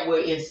that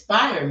will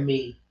inspire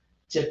me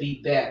to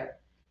be better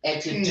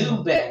and to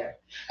do better.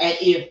 And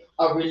if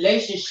a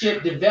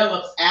relationship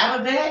develops out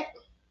of that,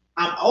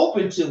 I'm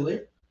open to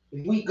it.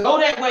 If we go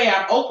that way,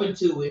 I'm open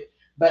to it.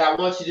 But I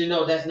want you to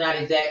know that's not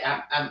exact.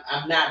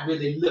 I'm not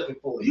really looking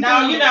for it. You're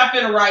not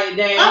finna write it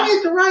down. I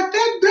need to write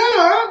that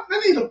down.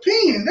 I need a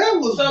pen. That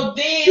was so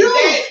then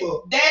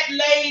beautiful. That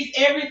lays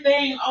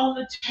everything on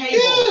the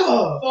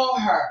table for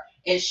her.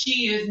 And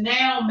she is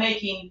now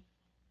making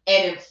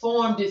an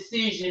informed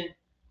decision,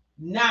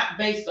 not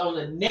based on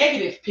the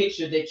negative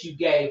picture that you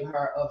gave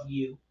her of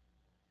you,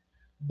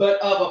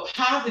 but of a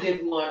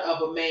positive one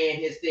of a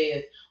man that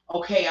says,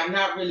 okay, I'm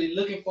not really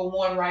looking for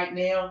one right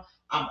now.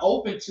 I'm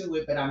open to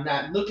it, but I'm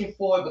not looking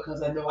for it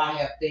because I know I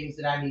have things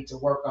that I need to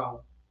work on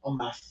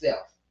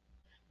myself.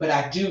 But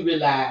I do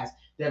realize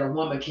that a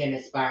woman can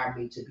inspire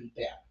me to be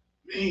better.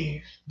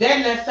 Man.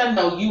 That lets her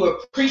know you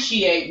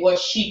appreciate what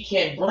she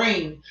can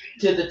bring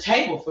to the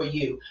table for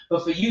you.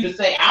 But for you to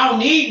say, I don't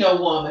need no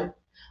woman.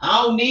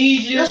 I don't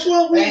need you. That's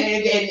what we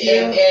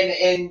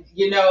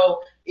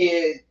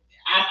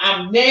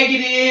I'm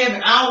negative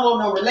and I don't want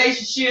no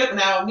relationship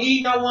and I don't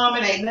need no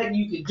woman. Ain't nothing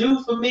you can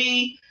do for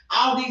me.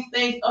 All these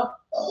things. Of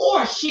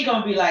course, she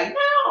gonna be like,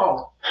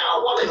 no, I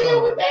don't want to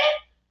deal with that.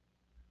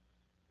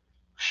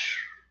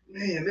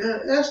 Man,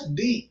 that's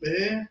deep,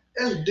 man.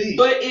 That's deep.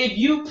 But if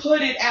you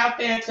put it out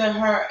there to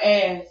her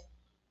as,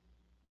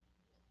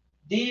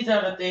 these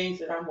are the things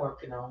that I'm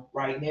working on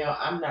right now.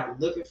 I'm not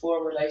looking for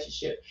a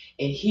relationship,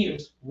 and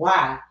here's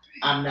why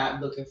I'm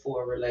not looking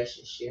for a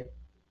relationship.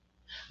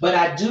 But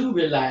I do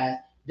realize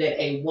that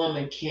a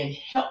woman can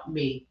help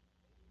me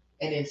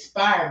and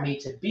inspire me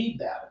to be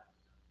better.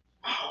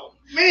 Oh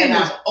man,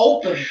 and I'm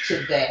open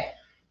to that.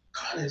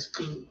 God, that's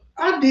good.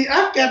 I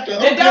got the.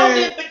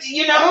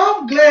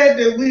 I'm glad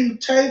that we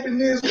taping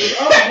this.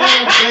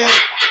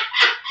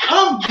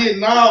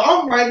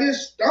 I'm writing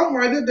this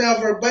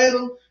down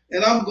verbatim,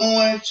 and I'm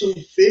going to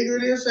figure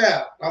this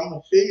out. I'm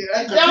gonna figure it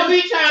out. Don't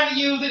be trying to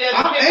use it as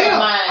a pickup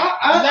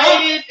line.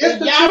 Ladies, if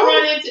y'all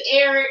run into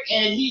Eric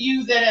and he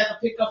used that as a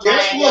pickup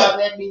line, y'all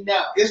let me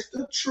know. It's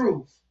the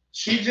truth.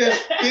 She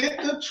just hit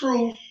the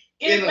truth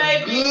in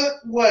a good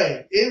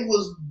way. It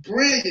was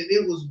brilliant.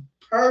 It was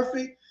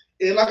perfect.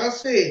 And like I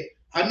said,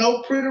 I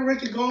know Pretty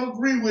Ricky gonna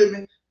agree with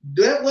me.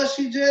 That what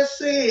she just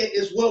said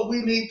is what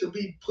we need to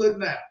be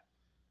putting out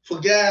for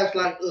guys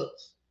like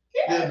us.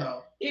 Yeah.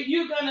 If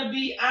you're gonna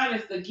be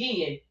honest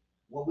again,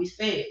 what we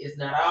said is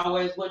not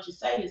always what you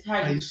say, it's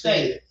how you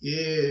say it.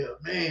 Yeah,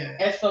 man.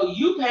 And so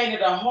you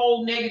painted a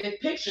whole negative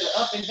picture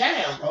up and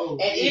down.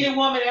 Any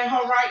woman in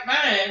her right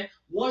mind,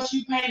 once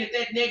you painted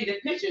that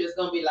negative picture, it's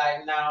gonna be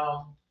like,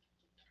 no,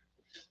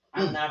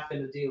 I'm not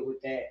gonna deal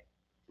with that.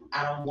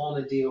 I don't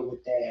want to deal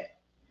with that.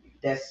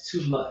 That's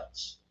too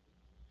much.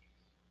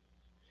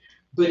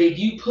 But if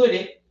you put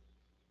it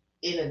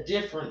in a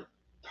different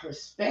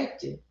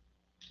perspective,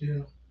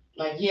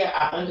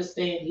 I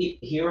understand.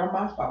 Here are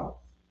my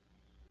faults.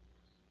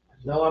 I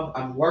know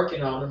I'm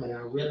working on them and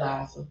I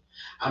realize them.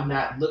 I'm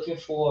not looking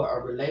for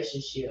a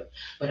relationship,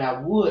 but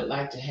I would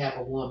like to have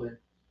a woman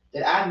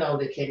that I know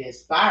that can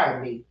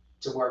inspire me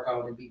to work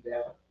on and be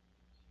better.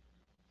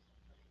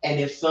 And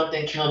if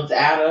something comes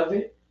out of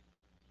it,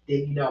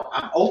 then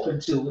I'm open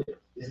to it.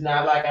 It's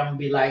not like I'm gonna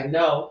be like,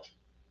 no,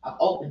 I'm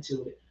open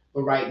to it.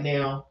 But right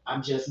now,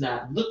 I'm just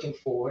not looking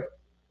for it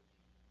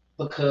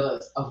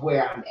because of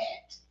where I'm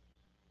at.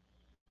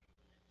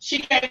 She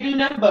can't do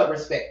nothing but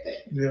respect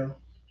that. Yeah.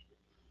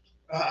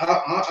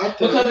 I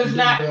think because it's do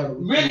not better.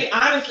 really,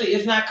 honestly,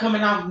 it's not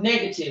coming off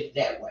negative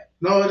that way.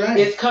 No, it ain't.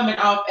 It's coming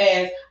off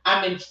as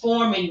I'm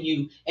informing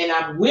you, and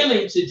I'm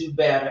willing to do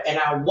better, and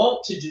I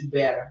want to do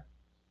better.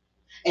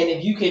 And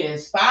if you can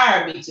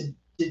inspire me to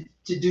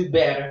do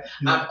better,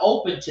 I'm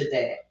open to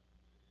that.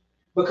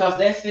 Because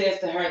that says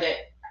to her that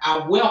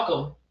I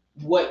welcome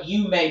what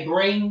you may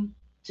bring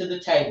to the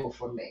table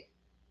for me.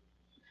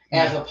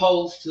 As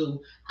opposed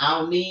to, I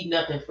don't need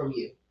nothing from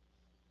you.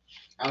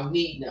 I don't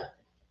need nothing.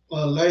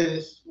 Well,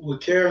 ladies,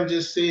 what Karen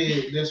just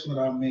said, that's what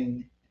I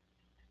mean.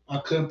 I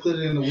couldn't put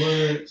it in the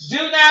words. Do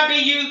not be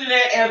using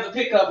that as a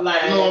pickup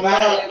line. No,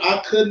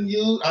 I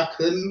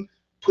couldn't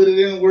put it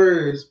in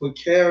words, but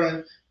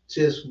Karen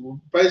just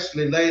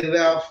basically laid it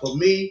out for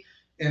me.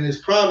 And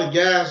it's probably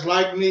guys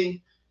like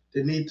me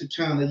that need to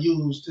kind of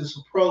use this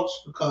approach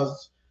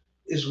because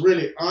it's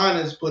really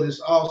honest, but it's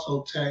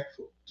also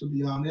tactful, to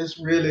be honest.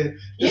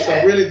 It's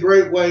a really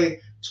great way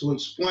to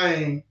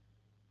explain,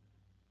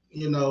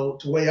 the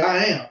way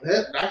I am.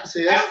 I can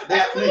say that's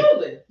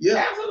absolutely. Me.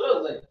 Yeah.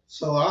 Absolutely.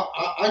 So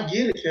I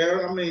get it,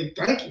 Karen. I mean,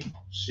 thank you.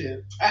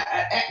 Shit.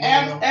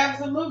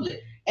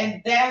 Absolutely.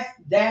 And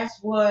that's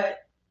what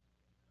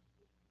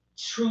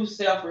true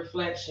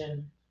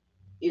self-reflection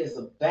is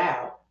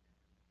about.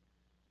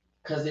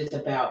 Because it's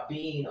about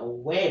being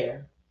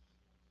aware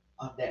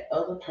of that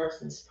other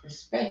person's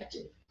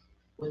perspective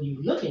when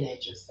you're looking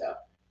at yourself.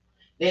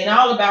 It ain't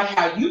all about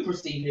how you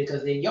perceive it,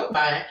 because in your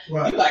mind,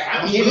 you're like,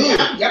 I'm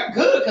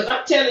good because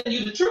I'm telling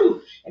you the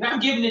truth and I'm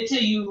giving it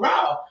to you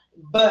raw.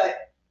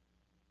 But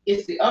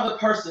it's the other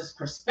person's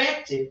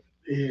perspective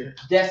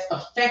that's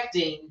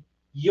affecting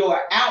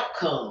your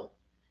outcome.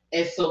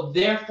 And so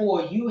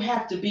therefore you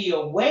have to be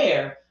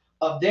aware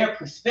of their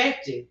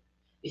perspective,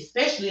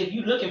 especially if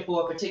you're looking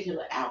for a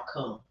particular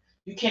outcome.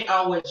 You can't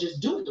always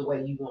just do it the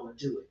way you want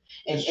to do it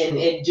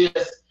and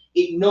just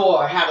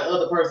ignore how the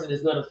other person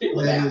is going to feel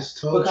about it.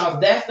 Because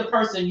that's the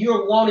person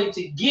you're wanting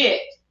to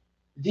get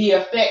the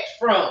effect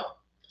from.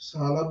 That's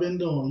all I've been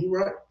doing. You're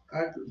right.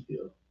 I agree. Yeah.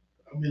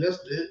 I mean,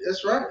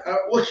 that's right.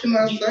 What can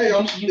I say?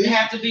 You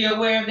have to be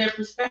aware of their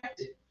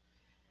perspective.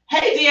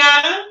 Hey,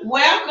 Deanna,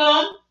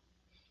 welcome.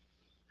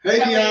 Hey,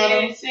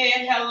 Deanna. And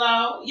saying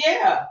hello.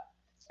 Yeah.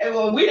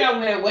 Well, we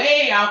done went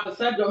way off the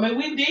subject. I mean,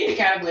 we did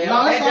kind of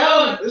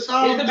well. It's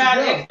about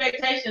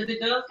expectations. It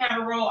does kind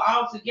of roll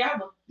all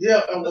together. Yeah,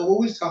 well,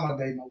 we was talking about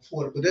dating over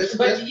 40, but that's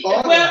part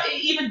of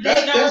it. Even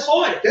dating over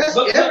 40. That's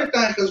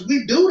everything, because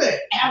we do that.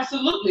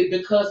 Absolutely,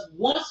 because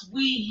once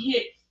we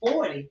hit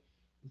 40,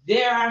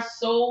 there are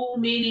so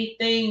many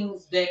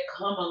things that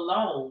come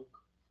along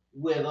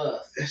with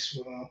us. That's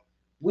right.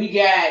 We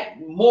got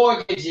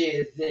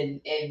mortgages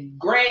and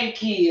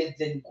grandkids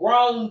and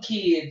grown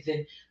kids.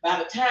 And by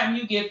the time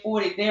you get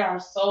 40, there are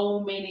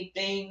so many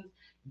things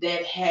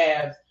that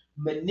have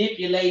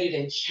manipulated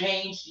and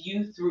changed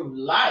you through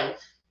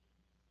life.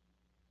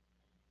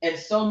 And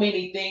so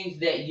many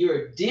things that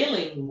you're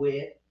dealing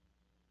with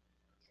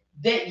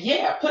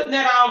that, putting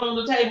that all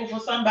on the table for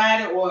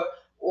somebody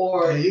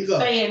or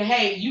saying,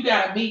 hey, you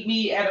got to meet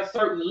me at a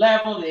certain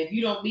level. And if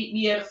you don't meet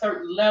me at a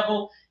certain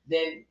level,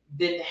 then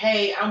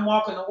hey, I'm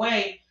walking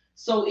away.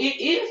 So it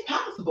is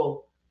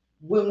possible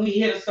when we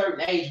hit a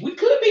certain age. We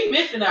could be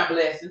missing our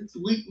blessings.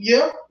 And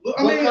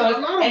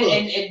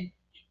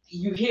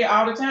you hear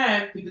all the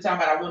time people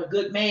talking about, I want a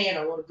good man,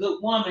 I want a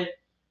good woman.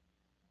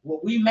 Well,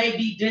 we may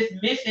be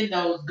dismissing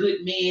those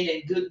good men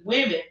and good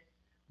women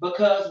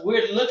because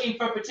we're looking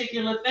for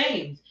particular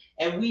things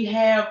and we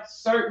have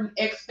certain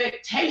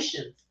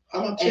expectations.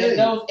 And if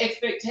those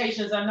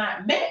expectations are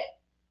not met,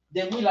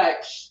 then we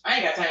like, I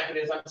ain't got time for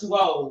this. I'm too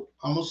old.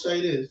 I'm going to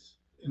say this,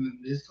 and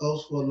this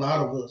goes for a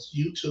lot of us,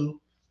 you too,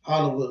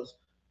 all of us.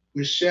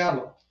 We're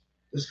shallow.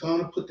 Just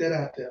going to put that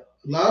out there.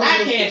 A lot of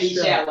I can't be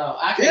shallow.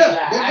 I can't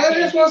lie. That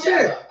is what I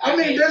said. I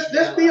mean,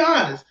 let's be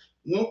honest.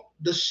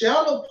 The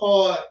shallow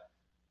part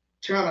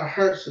kind of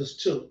hurts us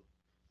too.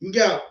 And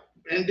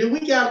then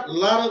we got a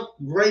lot of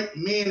great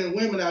men and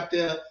women out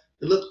there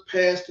that look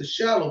past the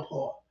shallow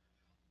part.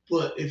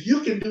 But if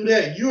you can do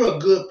that, you're a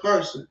good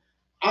person.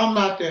 I'm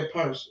not that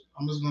person.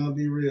 I'm just going to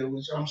be real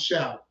with you. I'm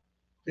shallow,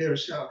 very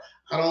shallow.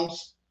 I don't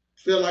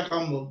feel like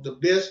I'm the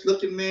best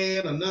looking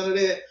man or none of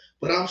that,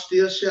 but I'm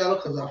still shallow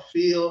because I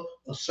feel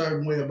a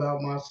certain way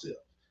about myself.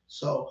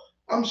 So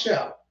I'm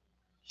shallow.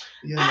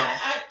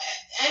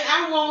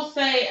 I won't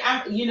say,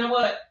 you know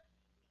what?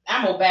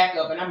 I'm going to back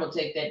up and I'm going to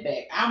take that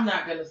back. I'm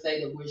not going to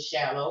say that we're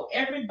shallow.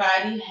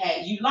 Everybody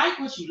you like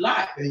what you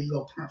like. There you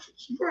go,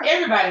 preferences. Right.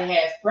 Everybody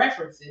has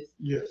preferences.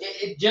 Yes.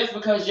 Just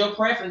because your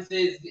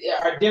preferences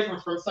are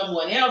different from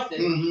someone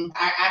else's,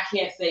 I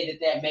can't say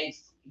that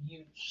makes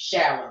you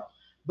shallow.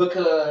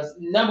 Because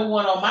number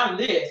one on my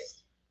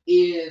list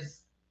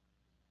is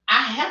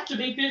I have to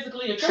be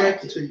physically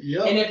attracted to you.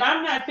 Yep. And if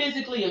I'm not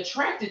physically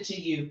attracted to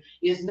you,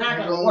 it's not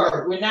going to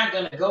work. We're not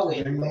going to go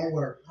anywhere. It won't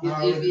work.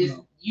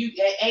 You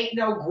ain't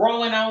no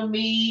growing on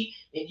me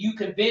and you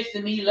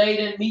convincing me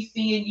later and me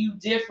seeing you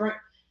different.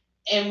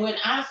 And when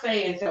I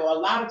say, and so a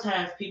lot of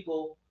times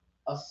people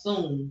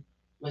assume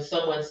when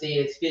someone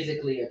says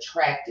physically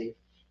attractive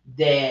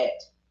that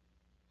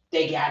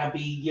they gotta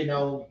be,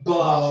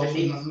 buff and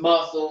these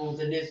muscles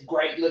and this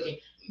great looking.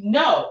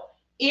 No,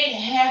 it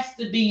has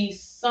to be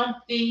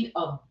something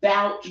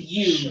about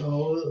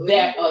you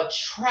that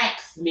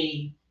attracts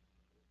me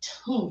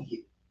to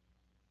you.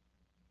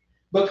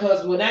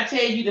 Because when I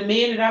tell you the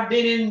men that I've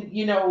been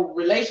in,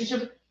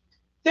 relationships,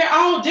 they're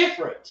all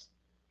different.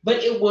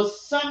 But it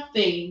was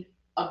something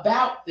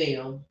about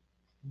them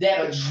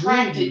that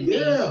attracted me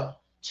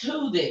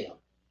to them.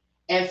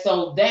 And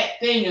so that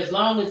thing, as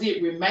long as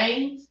it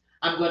remains,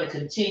 I'm going to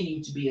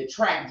continue to be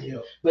attracted.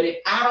 Yep. But if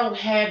I don't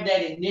have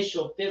that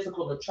initial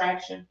physical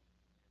attraction,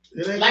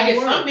 like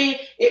it's something,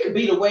 it could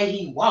be the way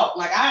he walked.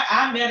 Like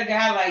I met a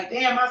guy, like,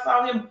 damn, I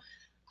saw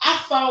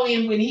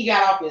him when he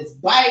got off his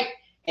bike,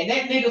 and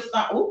that nigga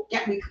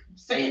got me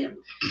saying,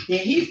 and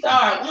he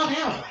started walking.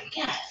 I was like,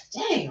 God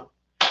damn,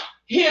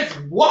 his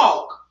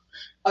walk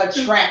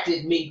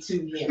attracted me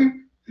to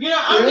him.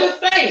 I'm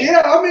just saying.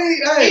 Yeah, I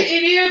mean, hey,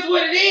 it is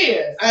what it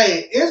is.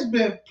 Hey, it's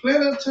been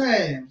plenty of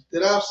times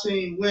that I've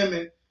seen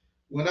women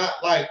when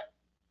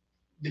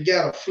they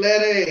got a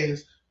flat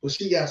ass, but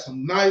she got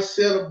some nice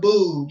set of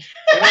boobs,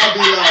 and I'll be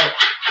like,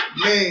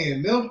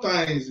 man, them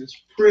things is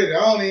pretty. I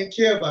don't even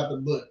care about the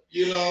butt.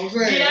 You know what I'm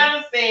saying?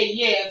 Deanna said,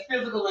 yes,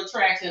 physical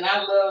attraction.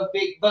 I love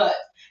big butts.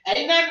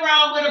 Ain't nothing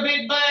wrong with a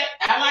big butt.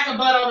 I like a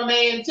butt on a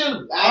man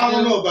too. I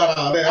don't know about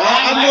all that.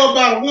 I know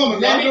about a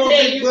woman. I know a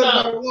big butt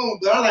about a woman,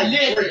 but I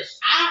like breasts.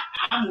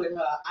 I'm with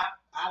her.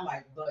 I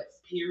like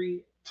butts,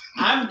 period.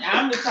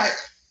 I'm the type.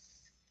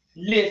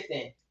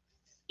 Listen,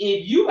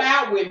 if you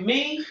out with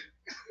me,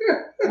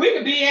 we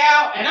could be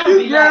out, and I'll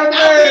be like, no,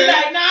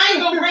 I ain't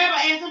gonna grab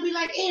her ass. I'll be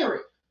like,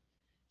 Eric,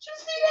 you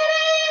see that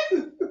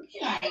ass?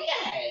 You're like,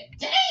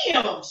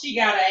 God damn, she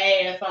got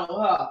an ass on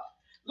her.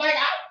 Like,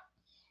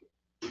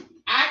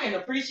 I can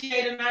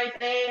appreciate a nice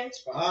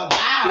ass.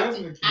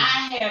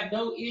 I have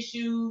no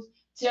issues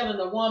telling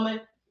a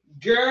woman,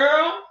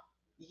 girl,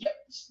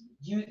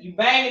 you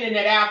banging in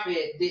that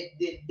outfit,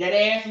 that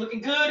ass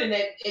looking good, and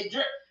I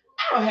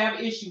don't have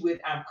an issue with.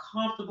 I'm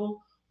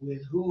comfortable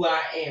with who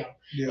I am,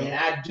 and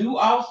I do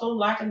also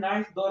like a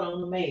nice butt on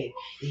the man.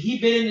 If he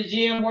been in the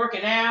gym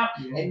working out,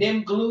 and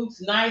them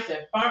glutes nice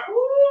and firm,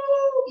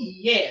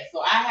 yeah. So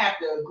I have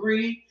to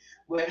agree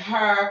with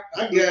her.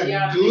 I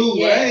got glue.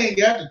 Yeah. I ain't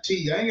got the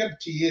T. I ain't got the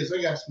TS.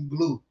 I got some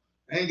glue.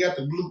 I ain't got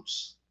the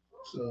glutes.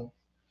 So.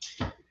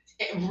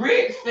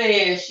 Rick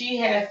says she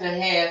has to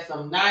have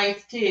some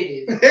nice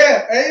titties.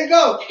 Yeah, there you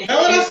go. That's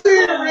what I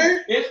said,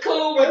 Rick. It's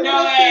cool with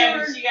no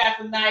ass, but she got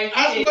some nice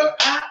titties.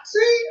 I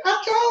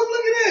told,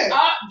 look at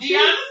that.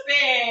 Deanna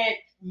said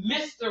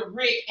Mr.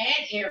 Rick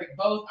and Eric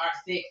both are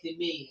sexy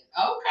men.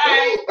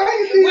 Okay.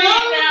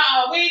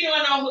 Oh, we ain't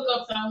doing no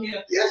hookups on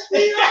here. Yes,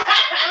 we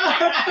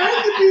are.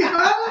 Thank you,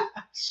 Deanna.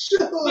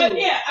 Sure. But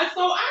yeah,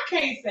 so I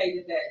can't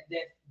say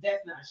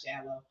that's not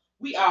shallow.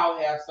 We all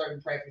have certain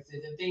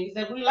preferences and things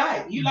that we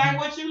like. You like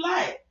what you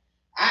like.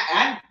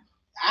 I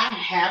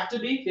have to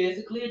be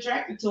physically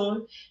attracted to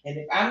him, and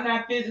if I'm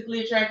not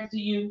physically attracted to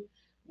you,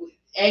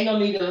 ain't no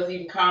need of us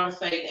even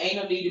conversating. Ain't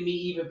no need of me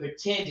even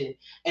pretending.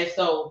 And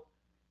so,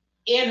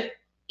 in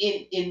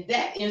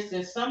that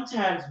instance,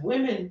 sometimes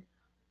women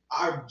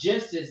are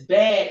just as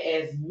bad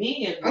as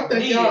men. I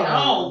think y'all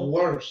are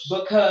worse.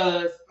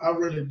 Because I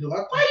really do.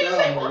 I think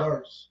y'all are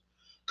worse.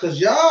 Because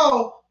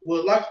y'all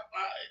would like.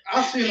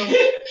 I seen them.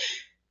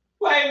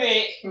 Wait a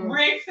minute.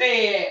 Rick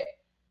said,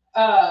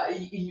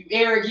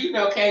 Eric,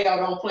 Kato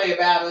don't play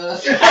about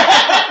us.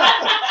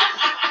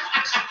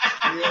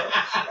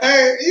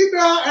 Hey,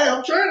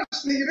 I'm trying to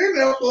sneak it in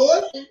there for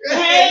us.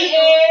 Hey,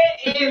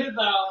 Ed is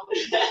on.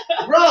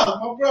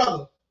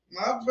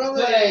 My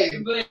brother.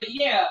 But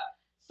yeah,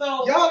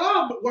 so y'all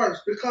are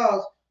worse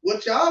because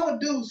what y'all would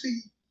do,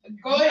 see.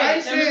 Go ahead. I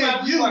ain't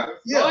saying you.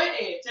 Go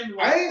ahead. Tell me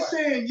I ain't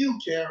saying you,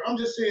 Karen. I'm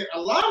just saying a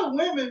lot of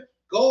women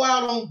go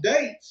out on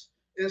dates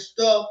and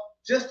stuff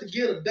just to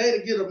get a day,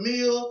 to get a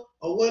meal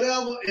or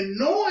whatever, and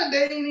knowing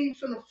they ain't even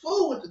finna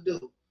fool with the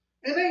dude.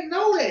 And they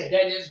know that.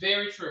 That is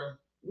very true.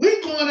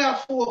 We going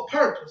out for a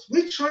purpose.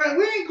 We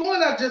ain't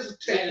going out just to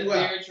take you out.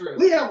 That is very true.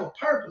 We have a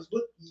purpose.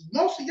 But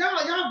most of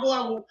y'all go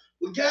out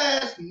with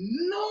guys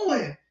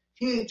knowing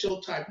he ain't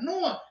your type,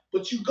 knowing,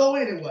 but you go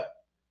anyway.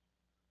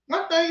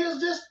 My thing is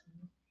just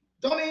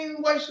don't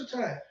even waste your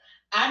time.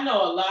 I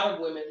know a lot of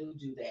women who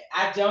do that.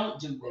 I don't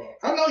do that.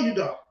 I know you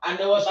don't. I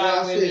know a lot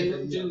of women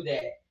who do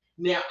that.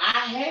 Now I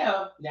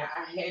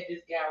had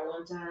this guy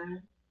one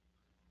time,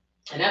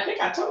 and I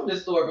think I told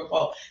this story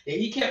before, that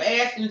he kept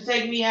asking to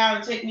take me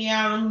out, I'm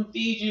gonna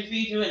feed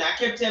you, and I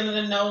kept telling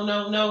him no,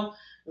 I'm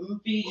gonna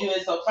feed you.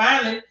 And so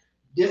finally,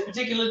 this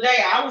particular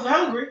day, I was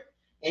hungry,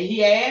 and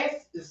he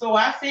asked, and so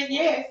I said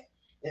yes.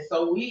 And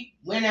so we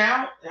went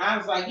out, and I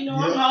was like, I'm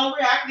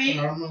hungry, I can eat.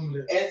 I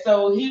remember that. And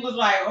so he was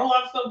like, oh,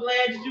 I'm so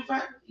glad that you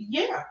find me.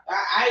 Yeah,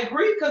 I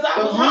agree, because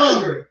I was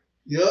hungry.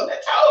 Yep.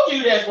 I told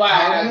you that's why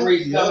I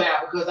agreed to come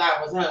out, because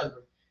I was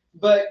hungry.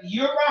 But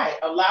you're right.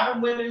 A lot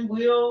of women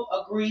will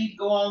agree to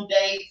go on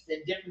dates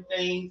and different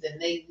things, and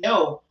they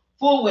know,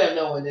 full well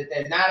knowing that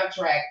they're not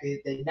attracted,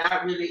 they're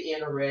not really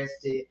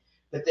interested,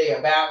 but they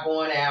about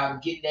going out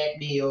and getting that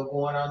meal,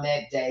 going on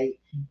that date.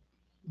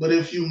 But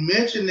if you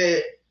mention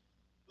that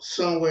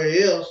somewhere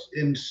else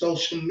in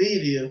social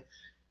media,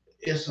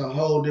 it's a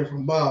whole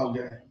different ball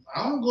game.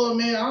 I don't go,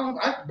 man.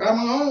 I buy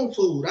my own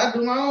food. I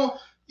do my own.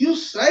 You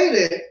say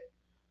that,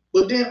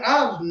 but then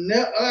I've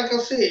never, like I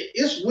said,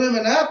 it's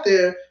women out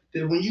there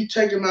that when you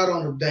take them out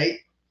on a date,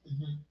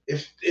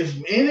 if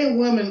any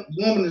woman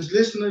is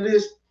listening to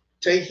this,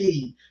 take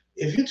heed.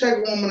 If you take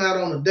a woman out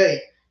on a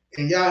date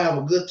and y'all have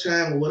a good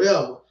time or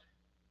whatever,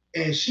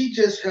 and she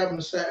just happen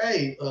to say,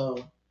 hey,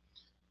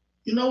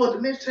 you know what,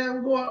 the next time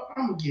we go out,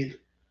 I'm gonna get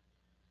it.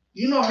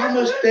 You know how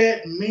much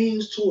that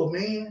means to a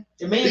man?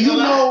 It means Do you a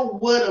lot. know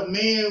what a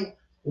man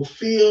will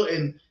feel?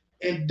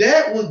 And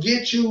that will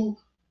get you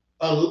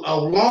a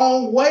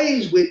long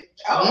ways with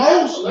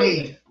most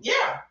men.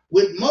 Yeah.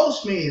 With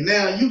most men.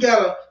 Now, you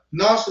got a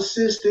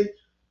narcissistic,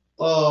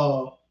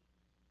 a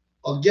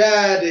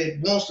guy that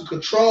wants to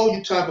control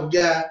you type of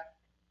guy,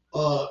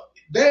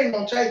 they ain't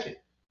gonna take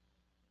it.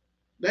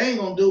 They ain't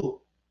gonna do it.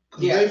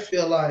 Because they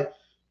feel like,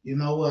 you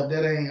know what,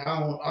 that ain't, I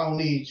don't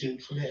need you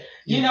for that.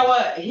 You know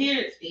what?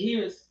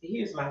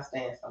 Here's my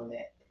stance on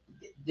that.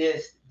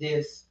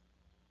 This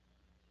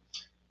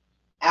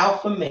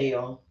alpha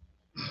male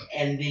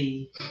and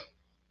the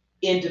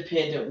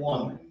independent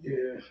woman.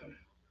 Yeah.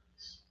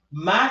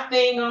 My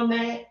thing on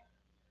that,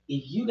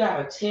 if you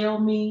gotta tell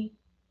me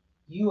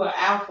you are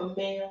alpha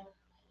male,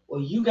 or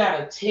you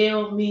gotta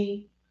tell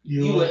me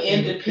you an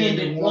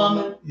independent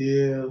woman,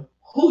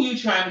 who you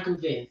trying to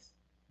convince?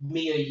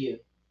 Me or you?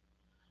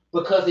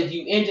 Because if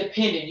you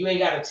independent, you ain't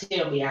gotta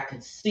tell me. I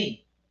can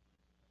see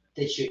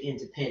that you're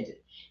independent.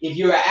 If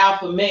you're an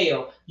alpha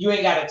male, you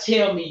ain't gotta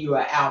tell me you're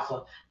an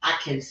alpha. I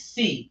can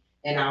see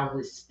and I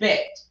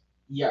respect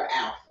your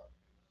alpha.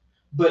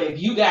 But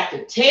if you got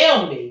to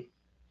tell me,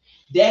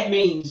 that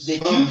means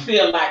that you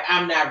feel like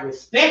I'm not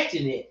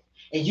respecting it,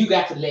 and you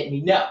got to let me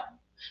know.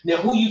 Now,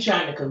 who you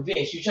trying to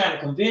convince? You trying to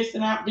convince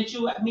that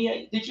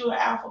you're an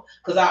alpha?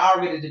 Because I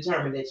already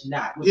determined that you're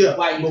not. Which is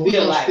why you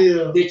feel like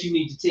that you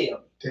need to tell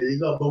me. There you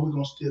go. But we're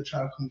gonna still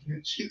try to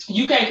convince you.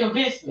 You can't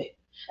convince me,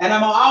 and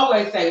I'm gonna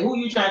always say, who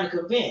you trying to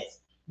convince?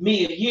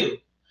 Me or you?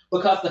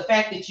 Because the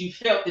fact that you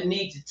felt the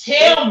need to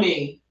tell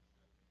me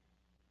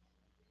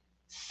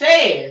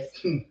says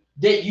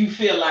that you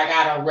feel like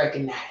I don't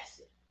recognize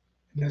it.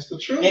 That's the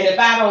truth. And if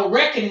I don't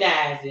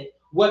recognize it,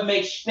 what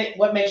makes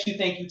you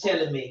think you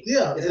telling me?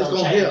 Yeah, it's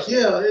gonna help.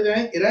 Yeah,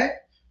 it ain't.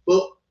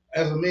 But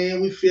as a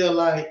man, we feel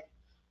like,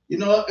 you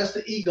know what? That's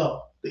the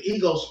ego. The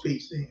ego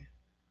speaks then.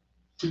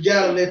 We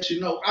gotta let you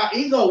know. Our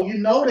ego, you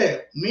know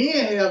that.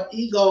 Men have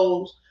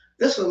egos.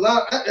 There's a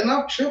lot, and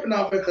I'm tripping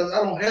off it because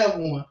I don't have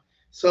one.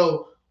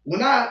 So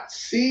when I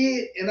see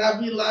it and I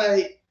be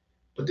like,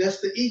 but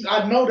that's the ego.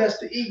 I know that's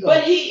the ego.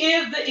 But he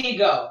is the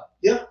ego.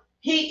 Yeah.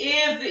 He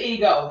is the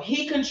ego.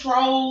 He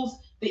controls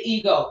the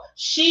ego.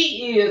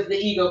 She is the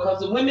ego,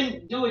 because the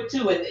women do it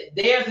too. And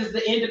theirs is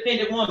the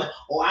independent woman.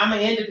 Oh, I'm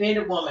an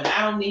independent woman.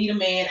 I don't need a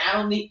man.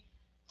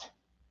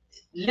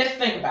 Let's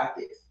think about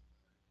this.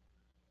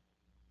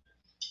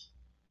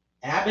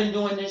 And I've been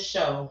doing this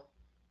show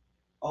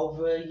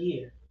over a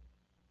year.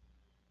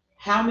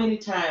 How many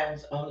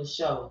times on the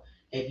show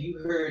have you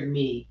heard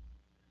me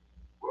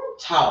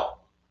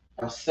talk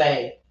or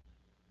say,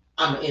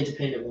 I'm an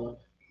independent woman?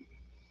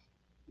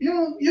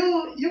 You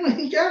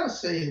ain't gotta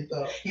say it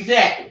though.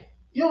 Exactly.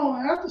 You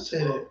don't have to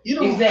say that. You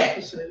don't have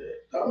to say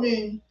that. I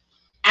mean,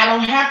 I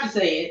don't have to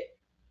say it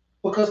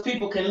because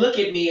people can look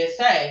at me and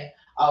say,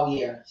 oh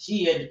yeah,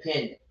 she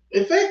independent.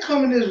 If they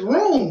come in this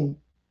room,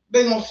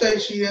 they gonna say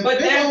she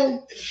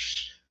independent.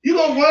 You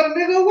gonna run a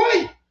nigga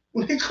away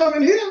when they come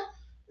in here.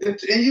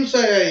 And you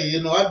say, hey,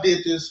 you know, I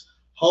did this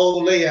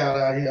whole layout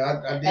out here.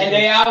 I did and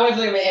they always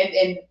look at me,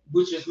 and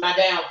which was my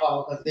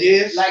downfall,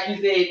 because like you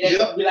said,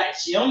 they be like,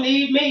 she don't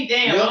need me,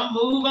 damn, I'm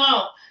move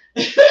on.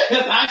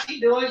 Because how she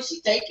doing,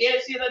 she take care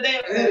of shit her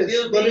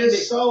damn. But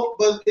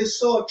it's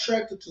so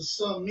attractive to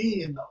some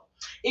men though.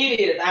 It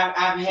is.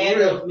 I've had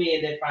those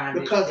men that find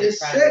it because it's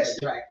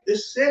sexy.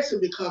 It's sexy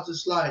because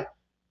it's like,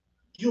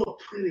 you're a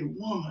pretty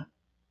woman.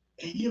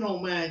 And you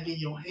don't mind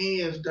getting your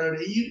hands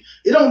dirty.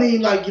 It don't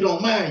even like you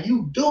don't mind.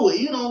 You do it.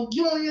 You don't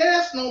even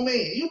ask no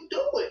man. You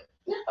do it.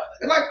 Yeah.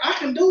 And like, I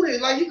can do that.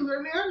 Like, I can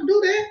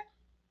do that.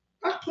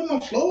 I can put my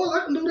floors.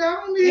 I can do that. I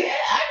don't need. Yeah,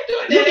 I can do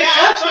it. You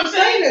can actually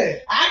say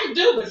that. I can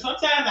do it. But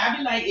sometimes I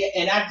be like,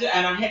 and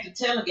I had to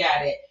tell a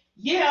guy that,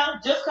 yeah,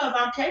 just because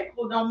I'm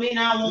capable don't mean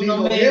I don't want no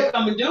man to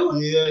come and do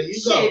it. Yeah,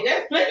 you go. Shit,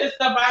 there's plenty of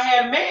stuff I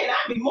had made.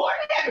 I'd be more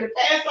than happy to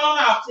pass on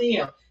off to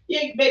him.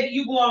 Yeah, baby,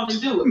 you go on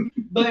and do it.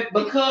 But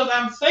because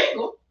I'm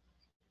single,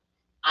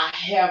 I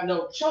have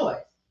no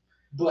choice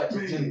but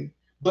to do it.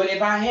 But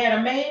if I had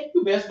a man,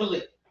 you best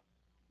believe,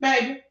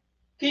 baby,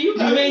 can you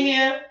come in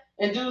here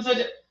and do such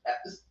a...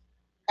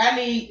 I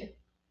need,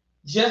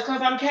 just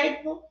because I'm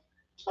capable,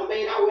 I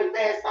mean, I wouldn't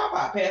pass it off.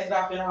 I'd pass it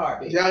off in a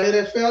heartbeat. Y'all hear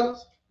that,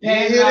 fellas?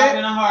 Pass it off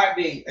in a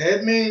heartbeat.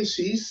 That means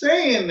she's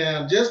saying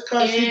now, just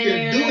because she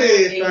can do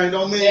everything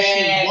don't mean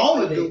she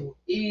want to do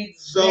it.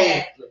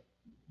 Exactly.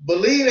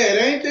 believe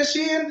that. Ain't that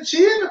she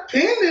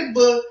independent,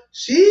 but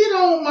she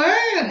don't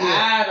mind him.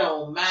 I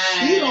don't mind.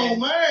 She don't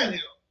mind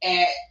him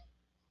at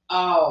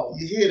all.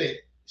 You hear that?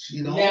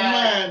 She don't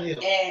mind him.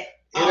 It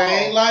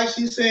ain't like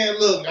she's saying,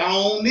 "Look, I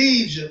don't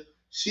need you."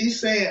 She's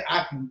saying,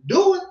 "I can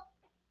do it,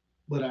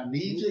 but I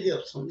need your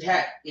help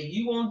sometimes." If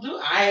you want to do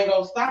it, I ain't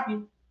gonna stop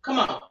you. Come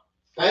on,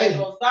 I ain't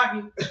gonna stop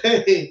you.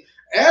 Hey,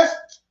 that's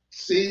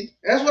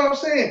what I'm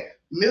saying.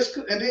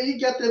 And then you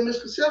got that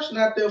misconception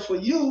out there for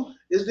you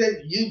is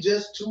that you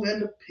just too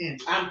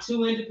independent. I'm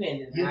too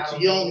independent.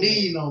 You don't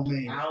need no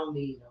man. I don't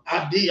need no.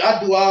 I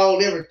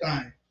do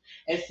everything.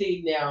 And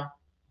see now,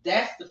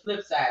 that's the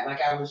flip side. Like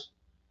I was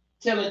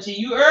telling to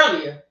you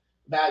earlier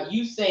about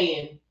you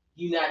saying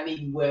you not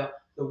needing. Well,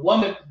 the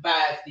woman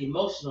provides the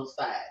emotional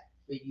side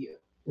for you.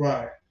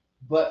 Right.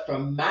 But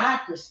from my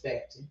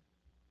perspective,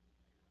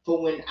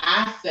 for when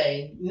I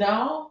say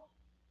no,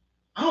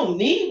 I don't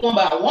need one,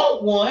 but I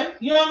want one.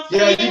 You know what I'm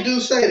saying? Yeah, you do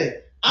say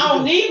that. I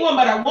don't need one,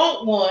 but I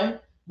want one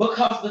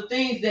because the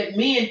things that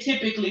men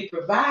typically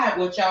provide,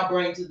 what y'all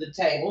bring to the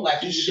table,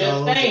 like you were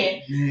just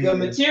saying, the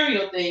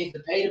material things, to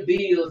pay the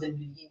bills and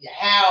the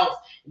house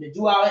and to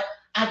do all that.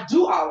 I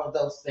do all of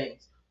those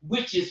things,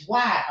 which is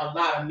why a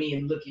lot of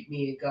men look at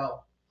me and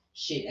go,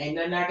 shit, ain't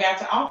nothing I got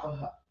to offer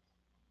her.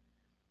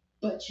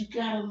 But you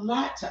got a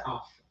lot to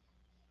offer.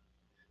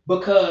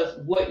 Because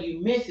what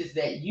you miss is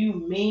that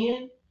you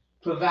men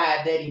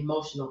provide that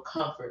emotional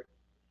comfort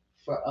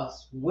for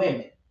us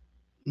women.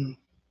 Mm.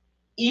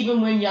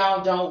 Even when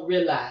y'all don't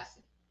realize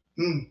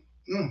it.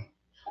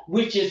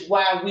 Which is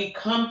why we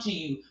come to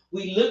you.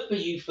 We look for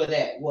you for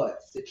that,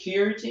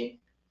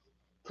 security,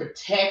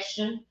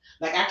 protection.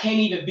 Like I can't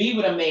even be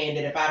with a man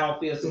that if I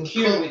don't feel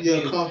secure with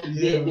you,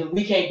 then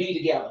we can't be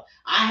together.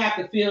 I have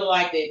to feel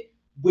like that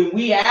when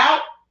we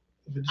out,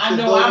 I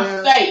know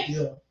I'm safe.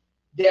 Yeah.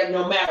 That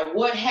no matter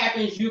what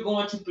happens, you're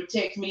going to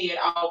protect me at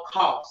all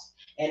costs.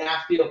 And I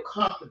feel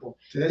comfortable.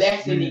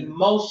 That's an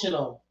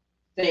emotional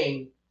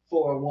thing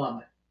for a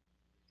woman.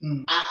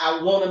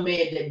 I want a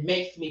man that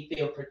makes me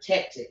feel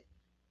protected,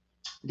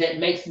 that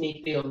makes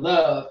me feel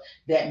loved,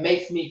 that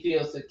makes me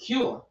feel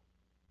secure.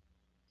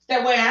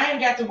 That way I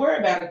ain't got to worry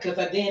about it because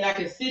then I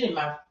can sit in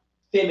my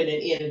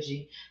feminine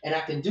energy and I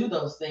can do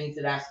those things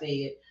that I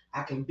said.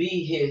 I can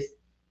be his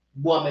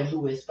woman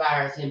who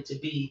inspires him to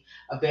be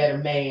a better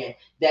man,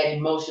 that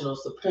emotional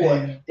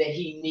support that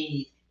he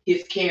needs,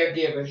 his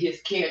caregiver,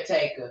 his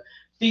caretaker,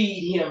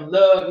 feed him,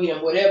 love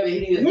him, whatever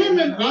it is.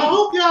 Women, I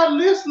hope y'all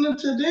listening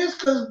to this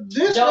because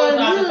this those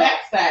right are the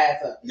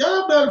backsides of it.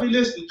 Y'all better be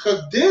listening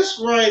because this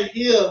right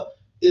here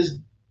is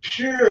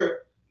pure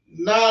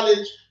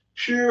knowledge,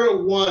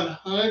 pure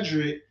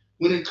 100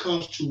 when it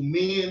comes to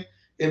men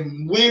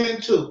and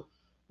women too.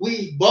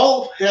 We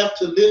both have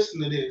to listen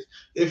to this.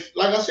 If,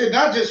 like I said,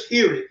 not just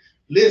hear it,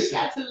 listen.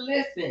 You got to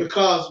listen.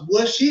 Because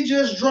what she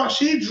just dropped,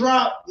 she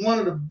dropped one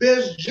of the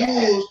best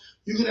jewels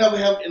you could ever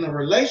have in a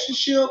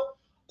relationship,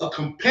 a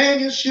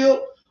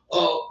companionship,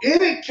 or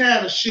any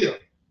kind of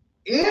ship.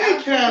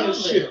 Any kind of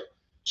ship.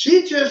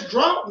 She just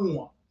dropped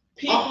one.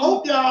 I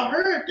hope y'all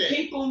heard that.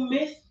 People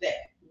miss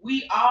that.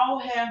 We all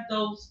have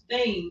those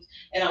things.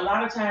 And a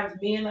lot of times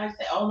men like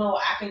say, oh no,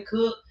 I can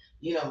cook.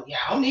 I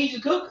don't need you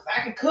to cook because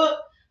I can cook.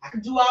 I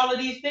can do all of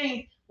these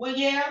things. Well,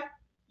 yeah,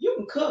 you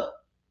can cook.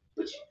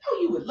 But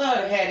you would love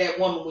to have that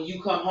woman when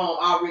you come home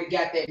already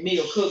got that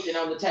meal cooked and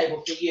on the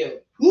table for you.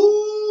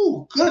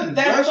 Ooh, goodness.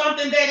 That's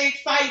something that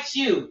excites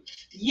you.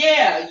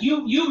 Yeah,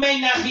 you may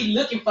not be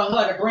looking for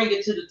her to bring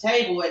it to the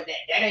table and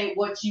that ain't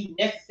what you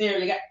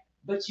necessarily got.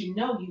 But you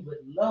would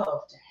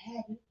love to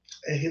have it.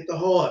 And hit the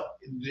heart.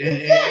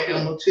 And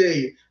I'm going to tell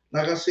you,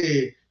 like I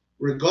said,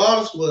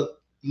 regardless what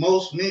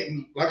most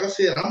men, like I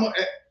said, I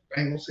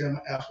ain't going to say I'm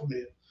an alpha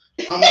male.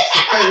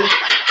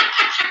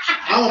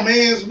 I'm a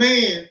man's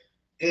man.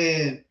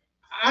 And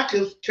I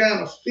could kind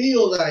of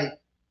feel like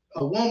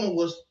a woman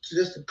was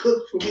just to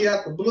cook for me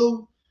out the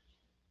blue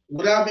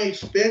without me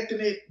expecting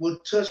it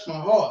would touch my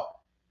heart.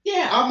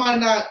 Yeah. I might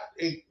not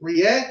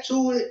react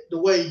to it the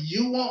way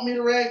you want me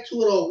to react to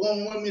it or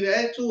want me to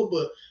act to it,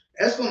 but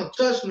that's going to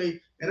touch me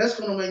and that's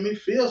going to make me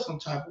feel some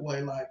type of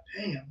way like,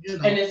 damn,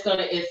 And it's going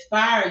to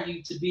inspire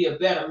you to be a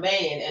better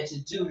man and to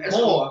do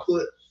more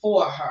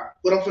for her.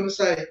 What I'm going to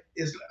say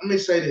is, let me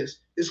say this.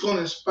 It's going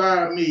to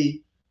inspire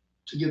me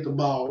to get the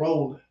ball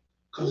rolling.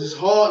 Because it's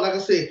hard. Like I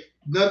said,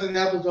 nothing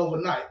happens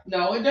overnight.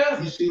 No, it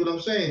doesn't. You see what I'm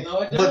saying?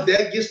 No, it doesn't. But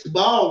that gets the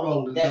ball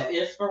rolling. That's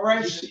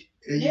inspiration.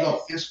 There you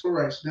go.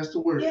 Inspiration. That's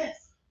the word.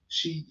 Yes.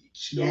 She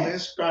gonna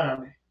inspire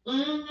me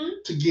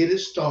to get it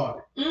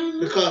started.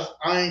 Because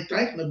I ain't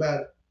thinking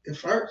about it at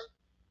first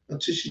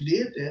until she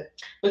did that.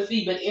 But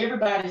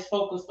everybody's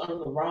focused on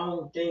the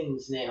wrong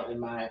things now, in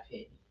my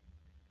opinion.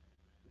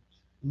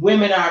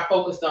 Women are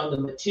focused on the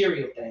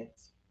material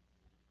things.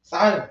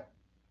 Sorry.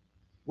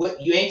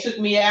 What, you ain't took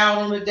me out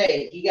on a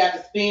date. You got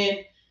to spend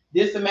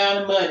this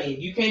amount of money. If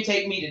you can't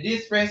take me to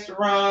this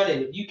restaurant,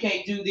 and if you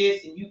can't do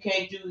this and you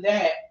can't do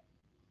that,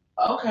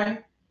 okay.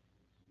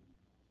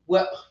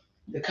 Well,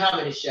 the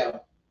comedy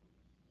show.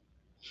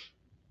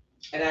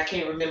 And I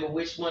can't remember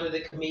which one of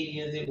the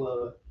comedians it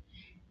was.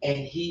 And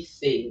he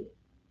said,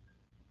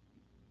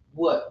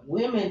 what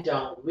women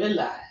don't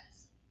realize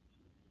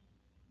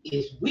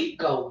is we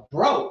go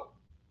broke.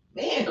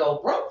 Man go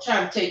broke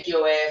trying to take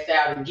your ass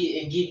out and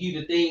give you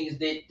the things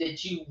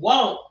that you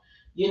want.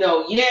 You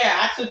know,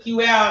 yeah, I took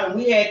you out and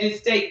we had this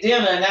steak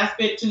dinner and I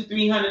spent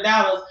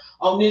 $200-300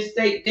 on this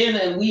steak dinner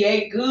and we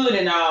ate good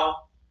and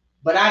all,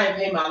 but I didn't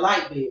pay my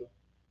light bill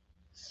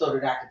so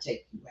that I could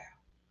take you out.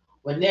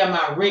 Well, now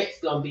my rent's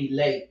gonna be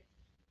late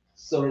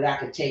so that I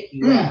can take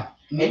you out.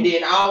 And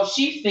then all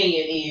she's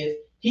seeing is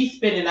he's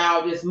spending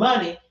all this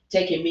money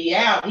taking me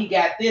out. He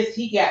got this,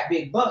 he got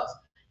big bucks,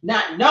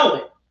 not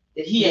knowing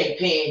that he ain't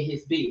paying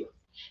his bills.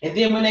 And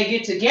then when they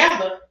get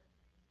together,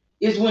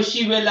 is when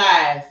she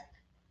realized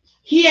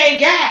he ain't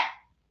got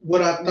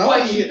what I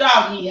thought you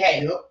thought he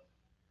had. Yep.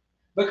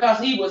 Because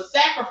he was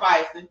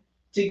sacrificing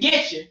to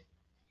get you,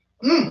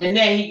 and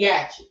then he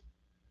got you.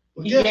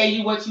 He gave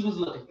you what you was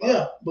looking for.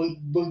 Yeah,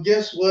 but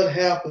guess what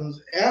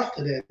happens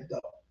after that though?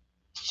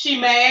 She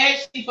mad,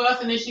 she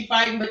fussing and she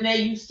fighting, but now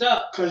you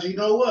stuck. Cause you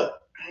know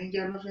what? I ain't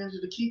got enough energy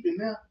to keep it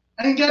now.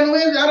 I ain't got no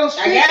energy. I don't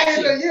spend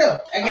it. Yeah,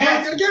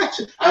 I got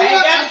you. I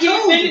ain't got to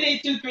keep spending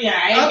it 2-3.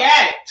 I ain't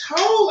got it.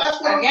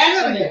 That's what I'm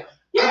telling you.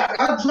 Yeah.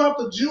 I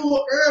dropped a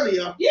jewel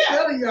earlier. I'm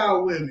telling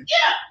y'all women.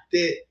 Yeah.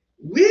 That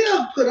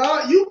we'll put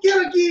all you get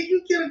a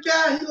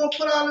guy, he gonna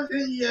put all this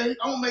in you. I'm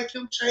gonna make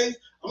him chase.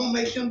 I'm gonna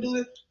make him do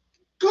this.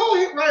 Go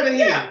ahead, right ahead.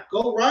 Yeah.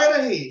 Go right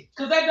ahead.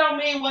 Because that don't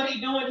mean what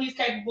he's doing, he's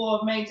capable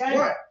of maintaining.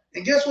 Right.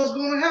 And guess what's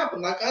gonna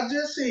happen? Like I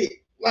just said,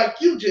 like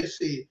you just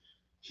said,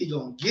 he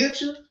gonna get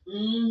you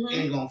and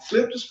he gonna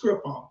flip the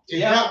script on.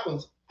 It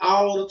happens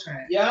all the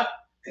time. Yep.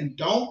 And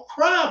don't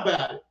cry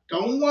about it.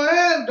 Don't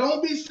whine.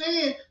 Don't be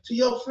saying to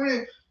your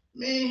friend,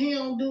 man, he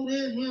don't do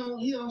this.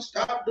 He don't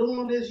stop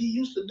doing this. He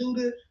used to do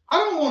this. I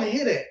don't want to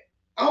hear that.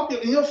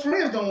 And your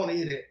friends don't want to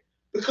hear that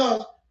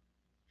because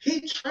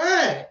he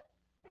tried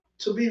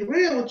to be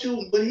real with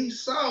you, but he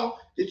saw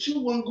that you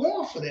weren't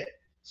going for that.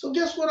 So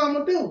guess what I'm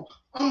gonna do?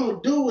 I'm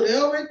gonna do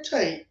whatever it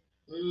takes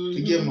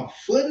to get my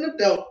foot in the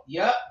door.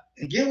 Yep.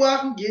 And get what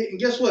I can get. And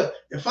guess what?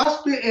 If I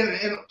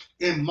spend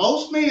in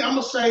most men, I'm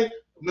gonna say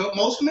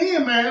most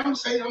men, man. I'm gonna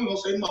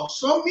say most.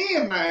 Some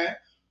men, man.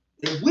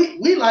 If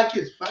we like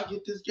this, if I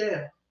get this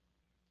gal,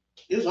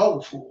 it's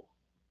over for her.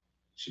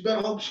 She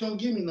better hope she don't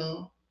give me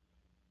none.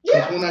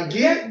 Yeah. When I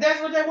get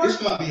that's what they work it's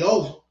for. It's gonna be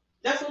over.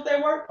 That's what they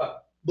work for.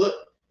 But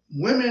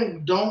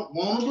women don't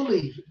want to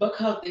believe it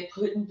because they're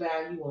putting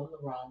value on the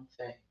wrong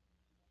thing.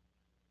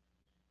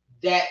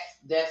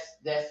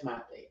 That's my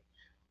thing.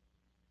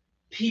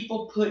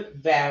 People put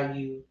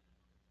value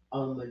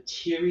on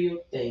material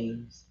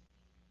things,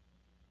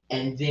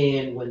 and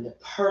then when the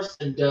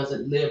person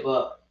doesn't live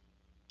up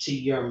to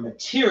your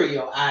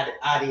material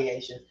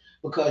ideations,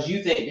 because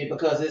you think that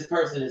because this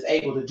person is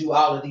able to do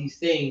all of these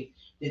things,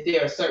 that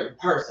they're a certain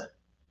person,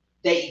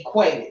 they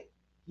equate it.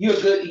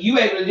 You're good. You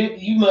able to do.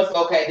 You must.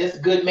 Okay, this is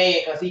a good man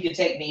because he can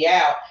take me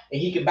out and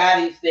he can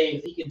buy these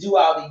things. He can do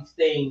all these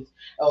things.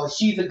 Or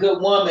she's a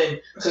good woman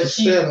because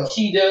she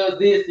does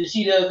this and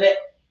she does that.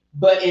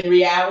 But in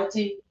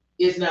reality,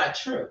 it's not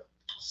true.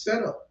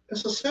 Setup.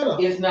 It's a setup.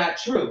 It's not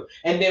true.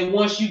 And then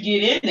once you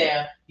get in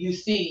there, you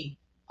see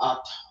a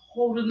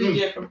totally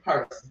different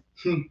person.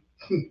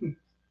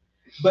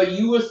 But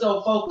you were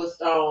so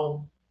focused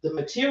on the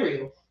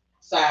material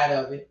side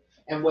of it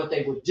and what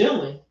they were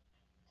doing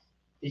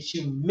that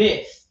you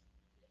missed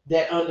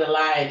that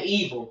underlying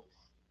evil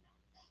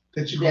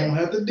that you're going to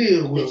have to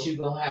deal with. That you're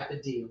going to have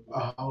to deal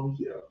with. Oh,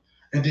 yeah.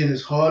 And then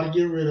it's hard to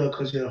get rid of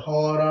because your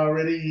heart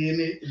already in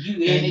it.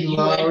 You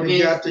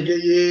already got to get,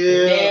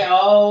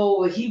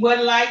 he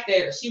wasn't like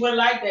that. Or she wasn't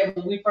like that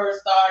when we first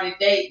started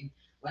dating.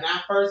 When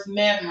I first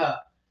met her.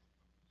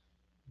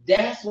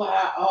 That's why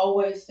I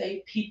always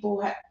say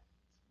people have,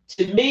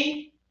 to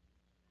me,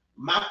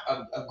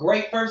 a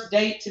great first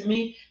date to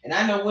me, and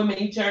I know women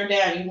you turn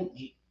down,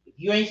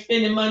 you ain't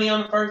spending money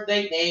on the first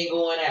date, they ain't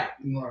going out.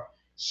 Right.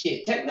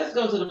 Shit, let's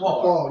go to the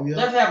park.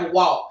 Let's have a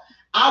walk.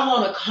 I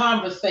want to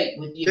conversate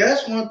with you.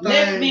 That's one thing.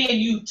 Let me and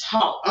you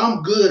talk.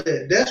 I'm good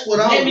at. That's what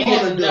I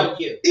want to do. Know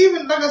you.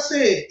 Even like I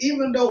said,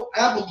 even though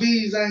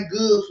Applebee's ain't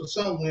good for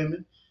some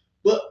women,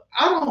 but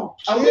I don't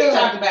care. We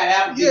talked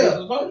about Applebee's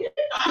before.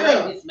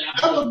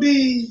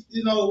 Applebee's,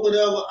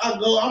 whatever.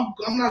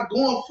 I'm not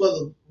going for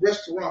the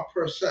restaurant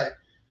per se.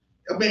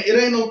 I mean,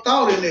 it ain't no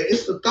thought in there.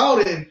 It's the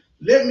thought in.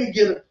 Let me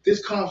get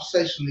this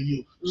conversation to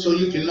you so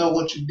you can know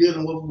what you're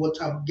dealing with, what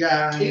type of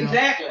guy I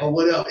am, or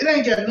whatever. It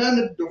ain't got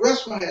nothing. The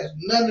restaurant has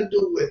nothing to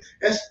do with it.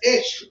 That's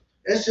extra.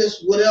 That's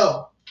just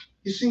whatever.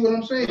 You see what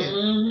I'm saying?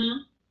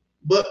 Mm-hmm.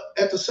 But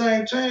at the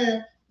same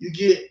time, you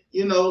get,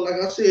 like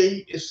I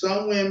said, it's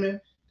some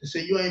women that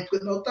say you ain't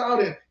putting no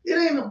thought in. It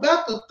ain't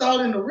about the thought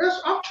in the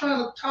restaurant. I'm trying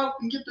to talk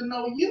and get to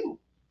know you.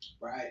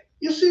 Right.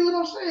 You see what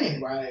I'm saying?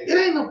 Right. It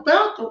ain't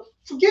about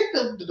forget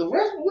the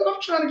restaurant. What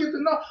I'm trying to get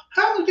to know.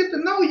 How do I get to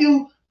know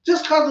you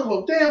just because of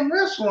a damn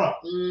restaurant?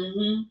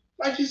 Mm-hmm.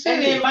 Like you said.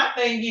 And then my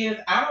thing is,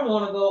 I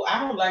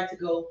don't like to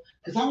go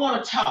because I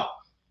want to talk.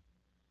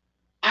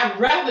 I'd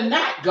rather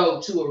not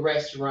go to a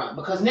restaurant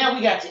because now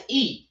we got to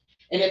eat.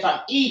 And if I'm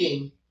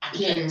eating, I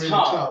You can't really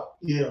talk.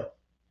 Yeah.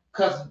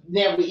 Because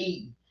now we're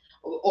eating.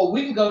 Or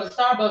we can go to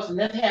Starbucks and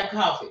let's have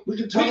coffee. We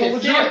can talk over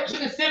drinks. We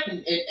can sip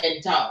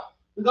and talk.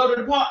 We go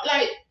to the park.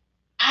 Like,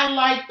 I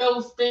like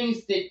those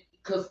things that,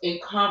 because in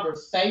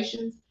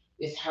conversations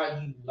is how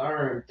you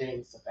learn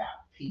things about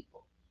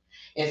people.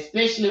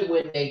 Especially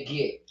when they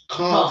get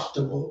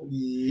comfortable.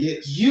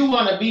 Yes. You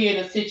want to be in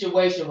a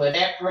situation where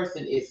that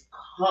person is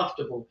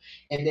comfortable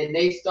and then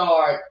they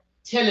start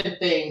telling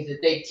things that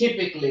they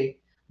typically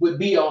would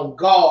be on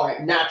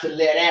guard not to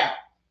let out.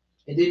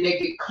 And then they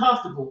get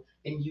comfortable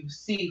and you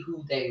see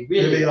who they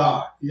really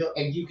are. Yep.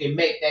 And you can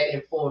make that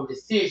informed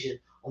decision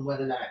on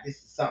whether or not this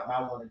is something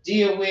I want to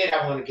deal with.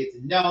 I want to get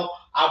to know.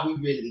 Are we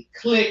really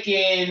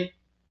clicking?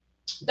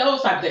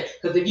 Those type of things.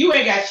 Because if you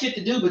ain't got shit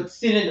to do but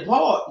sit in the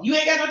park, you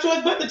ain't got no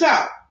choice but to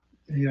talk.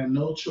 You got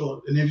no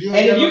choice. And if you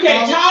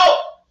can't talk,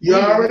 you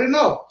already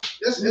know.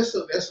 It's a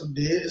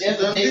deal.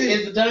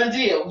 It's a done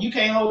deal. You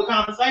can't hold a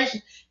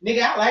conversation.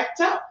 Nigga, I like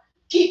to talk.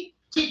 Keep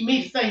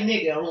me to say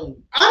nigga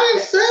on. I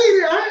didn't say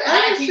that.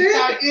 I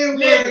didn't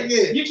say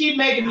it. You keep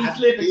making me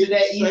slip into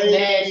that East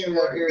Nashville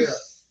girl.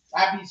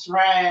 I be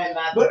trying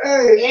not to. But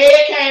hey,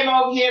 Ed came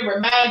over here and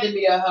reminded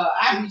me of her.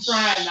 I be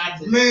trying not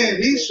to.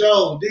 Man, he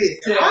sure did.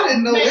 I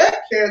didn't know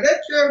that Karen.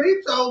 That Karen he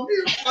told me.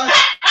 Like,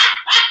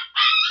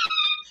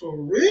 for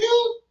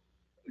real?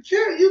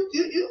 Karen,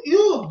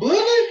 you a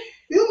bully?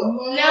 You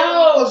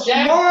a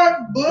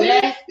smart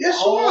bully? You're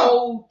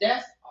smart.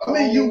 I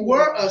mean, you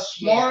were a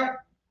smart,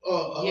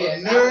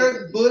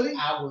 nerd bully.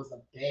 I was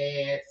a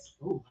bad.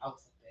 Ooh, I was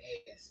a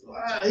bad.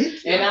 Wow,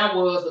 and I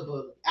was a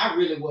bully. I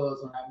really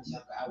was when I was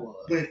younger. I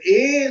was. When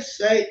Ed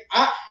say,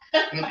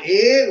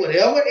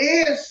 whatever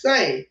Ed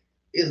say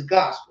is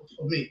gospel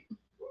for me.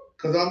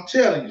 Cause I'm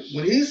telling you,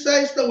 when he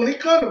say stuff, when it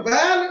comes to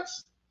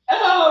violence.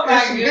 Oh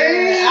my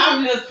God!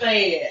 I'm just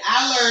saying.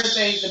 I learned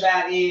things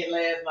about Ed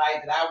last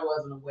night that I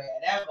wasn't aware.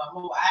 That was a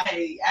whole. I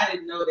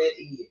didn't know that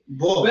Ed.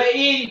 Boy. But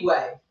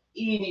anyway,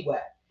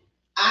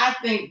 I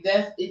think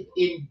that's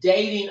in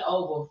dating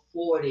over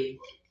 40.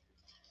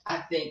 I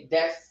think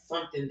that's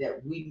something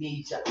that we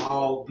need to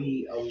all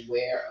be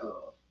aware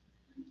of.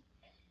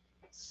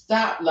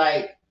 Stop,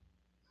 like,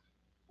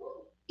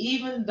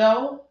 even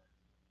though,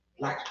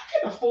 like,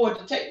 I can afford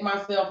to take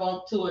myself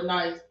on to a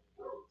nice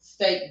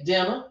steak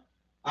dinner.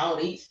 I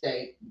don't eat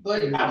steak,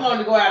 but if I wanted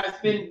to go out and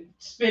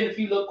spend a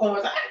few little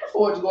coins, I can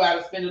afford to go out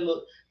and spend a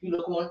few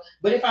little coins.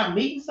 But if I'm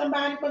meeting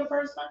somebody for the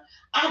first time,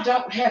 I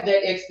don't have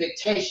that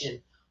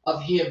expectation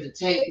of him to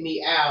take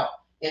me out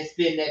and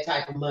spend that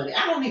type of money.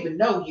 I don't even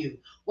know you.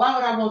 Why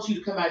would I want you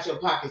to come out your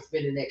pocket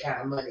spending that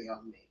kind of money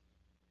on me?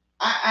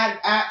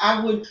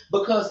 I wouldn't,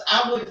 because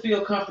I wouldn't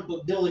feel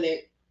comfortable doing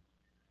it.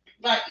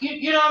 Like,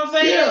 you know what I'm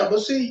saying? Yeah,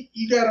 but see,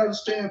 you got to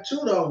understand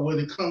too, though, when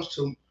it comes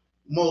to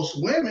most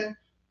women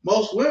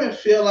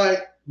feel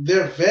like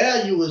their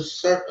value is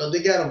certain.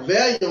 They got a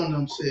value on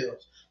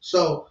themselves.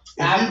 So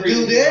if you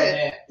do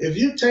that, if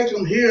you take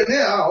them here and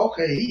there,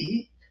 okay,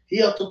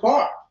 he up to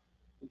par.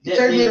 You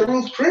take me to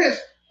Ruth Chris,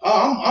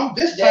 I'm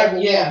this type of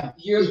woman.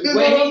 You know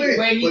what I mean?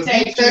 When he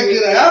takes me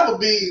to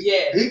Applebee's,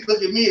 he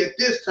look at me at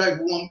this type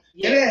of woman,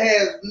 and it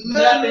has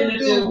nothing to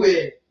do with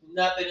it.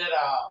 Nothing at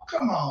all.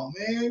 Come on,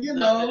 man. You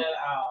nothing know.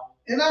 At all.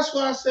 And that's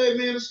why I say,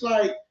 man, it's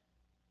like,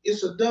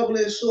 it's a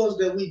double-edged sword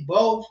that we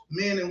both,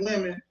 men and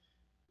women,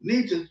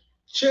 need to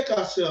check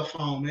ourselves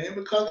on, man.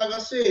 Because like I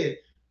said,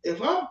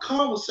 if I'm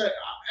conversating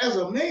as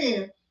a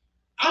man,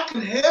 I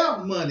can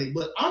have money,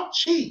 but I'm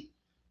cheap.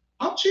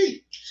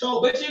 So,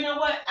 but you know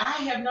what? I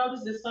have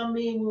noticed that some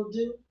men will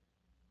do.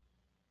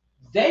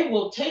 They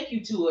will take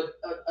you to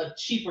a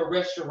cheaper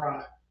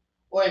restaurant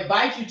or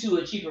invite you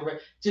to a cheaper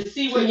restaurant to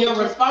see what your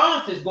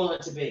response is going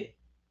to be.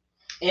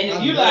 And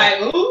if you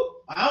like, ooh,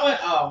 I went,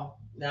 oh,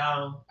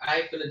 no, I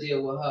ain't gonna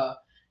deal with her.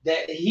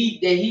 That he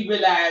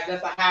realized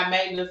that's a high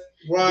maintenance.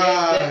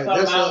 Right.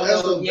 That's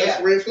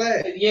a red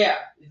flag. Yeah.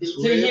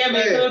 To him,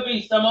 it could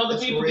be. Some other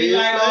people be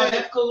like, oh,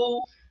 that's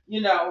cool. You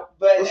know,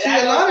 but see,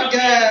 a lot of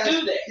guys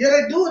do that. Yeah,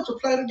 they do it to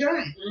play the game.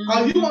 Mm-hmm.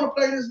 Oh, you want to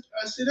play this?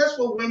 See, that's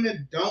what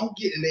women don't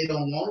get, and they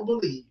don't want to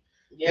believe.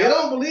 Yep. They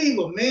don't believe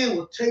a man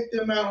will take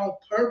them out on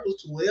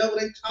purpose to wherever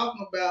they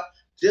talking about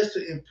just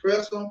to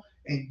impress them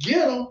and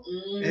get them.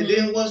 Mm-hmm. And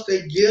then once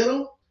they get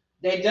them,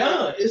 they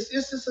done.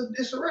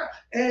 It's a wrap.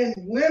 And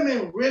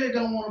women really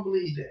don't want to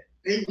believe that.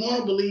 They want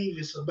to believe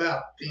it's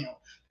about them.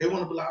 They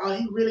want to be like, oh,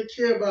 he really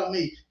care about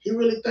me. He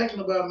really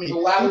thinking about me. So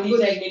why would he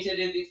take me to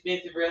this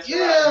expensive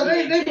restaurant? Yeah,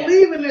 they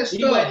believe in this stuff.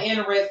 He wasn't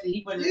interested.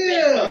 He wouldn't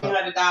spend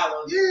 $300.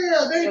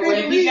 Yeah, they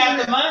when he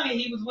got the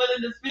money, he was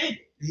willing to spend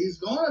it. He's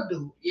gonna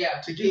do it. Yeah,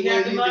 to get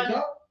where he need to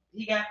go.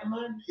 He got the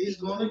money. He's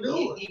gonna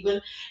do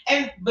it.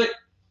 But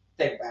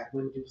think about it,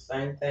 women do the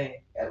same thing.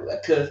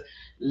 Because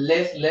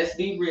let's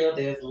be real.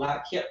 There's a lot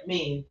of kept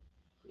men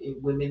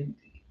women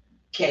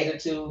cater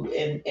to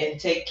and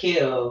take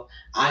care of.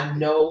 I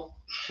know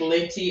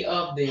plenty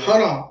of them.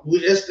 Hold on,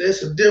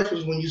 it's a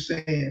difference when you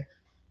saying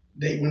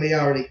when they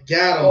already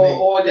got them,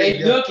 or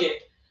they looking.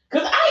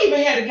 Cause I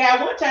even had a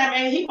guy one time,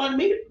 and he wanted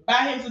me to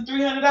buy him some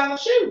 $300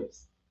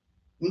 shoes.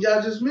 When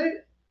y'all just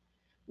met,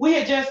 we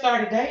had just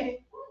started dating.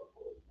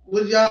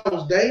 When y'all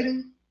was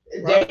dating?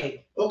 Right?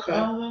 Dating. Okay.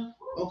 Uh-huh.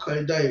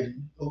 Okay,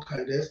 dating.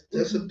 Okay,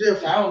 that's a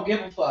difference. I don't give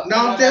a fuck.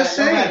 No, I'm just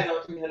saying.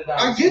 $300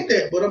 I get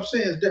that, but I'm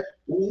saying is that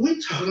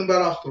we talking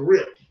about off the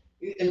rip.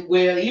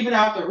 Well, even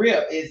off the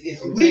rip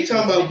is we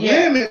talking about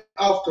women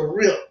off the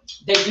rip.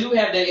 They do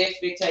have that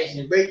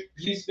expectation.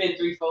 You spend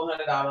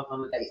 $300-$400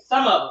 on a date.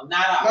 Some of them,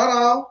 not all. Not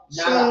all.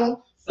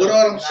 Some. But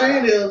what I'm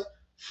saying is,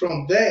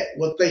 from that,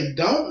 what they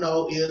don't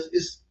know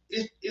is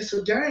it's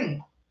a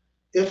game.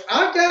 If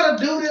I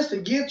gotta do this to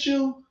get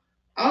you,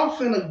 I'm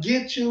finna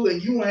get you,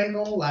 and you ain't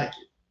gonna like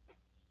it.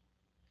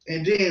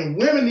 And then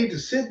women need to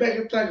sit back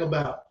and think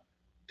about.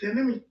 Then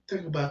let me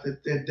think about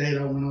that date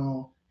I went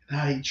on and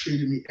how he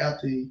treated me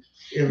after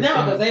everything.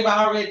 No, because they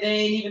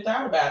ain't even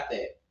thought about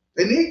that.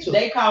 They need to.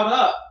 They caught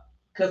up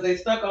because they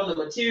stuck on the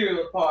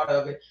material part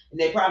of it, and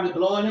they probably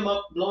blowing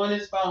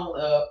his phone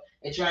up,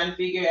 and trying to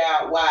figure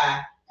out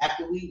why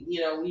after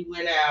we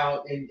went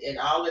out and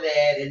all of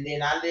that, and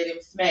then I let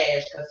him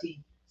smash because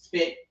he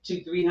spent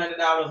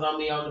 $200-$300 on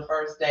me on the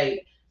first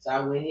date, so I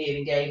went ahead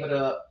and gave it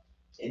up,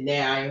 and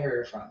now I ain't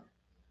heard from him.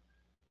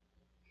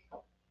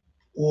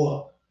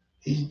 Or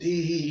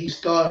he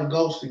started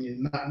ghosting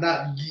you,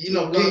 not give you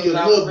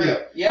a little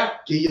bit,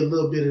 give you a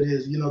little bit of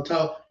this,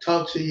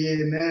 talk to you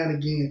every now and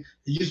again.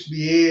 It used to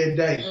be every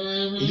day.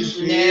 Mm-hmm. It used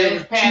to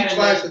be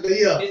twice a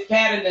day. His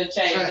pattern done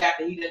changed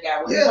after he done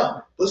got with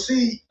woman. But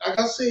see, like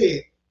I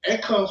said,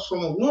 that comes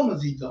from a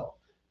woman's ego.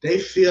 They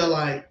feel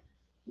like,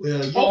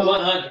 well,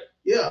 100.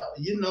 Yeah,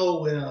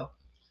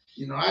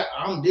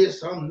 I'm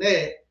this, I'm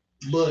that.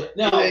 But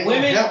no,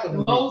 women.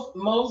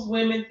 Most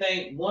women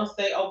think once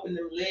they open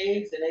them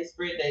legs and they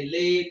spread their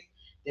legs,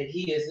 that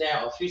he is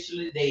now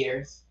officially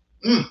theirs.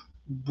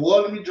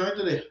 Boy, let me drink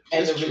to that.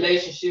 And the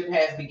relationship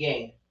has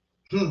begun.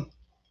 The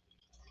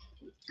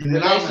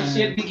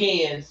relationship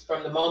begins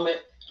from the moment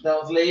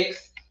those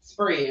legs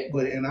spread.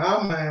 But in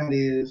our mind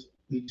is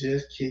we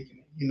just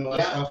kicking it.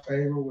 That's our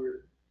favorite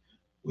word.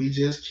 We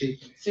just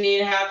kicking it.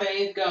 Seeing how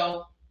things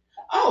go.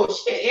 Oh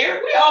shit,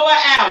 Eric, we over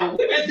an hour.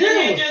 We've been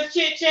sitting here just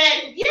chit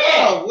chatting.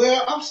 Yeah. Oh,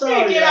 well, I'm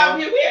sorry. We get out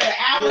here. We had an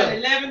hour and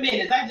 11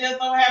 minutes. I just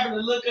so happened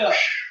to look up.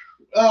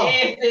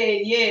 Ed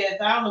said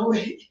yes. I don't know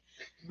what,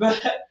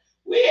 but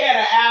we had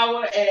an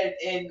hour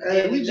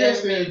and we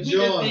just enjoying. We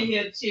just been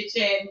here chit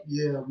chatting.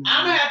 Yeah. Man.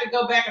 I'm gonna have to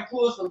go back and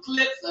pull some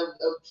clips of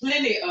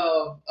plenty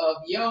of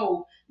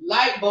your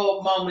light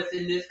bulb moments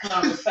in this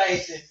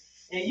conversation.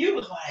 And you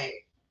was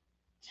like,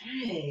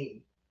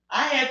 dang.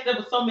 There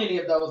was so many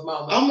of those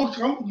moments. I'm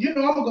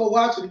gonna go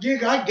watch it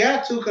again. I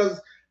got to, because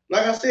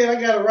like I said,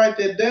 I gotta write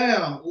that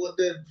down with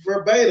the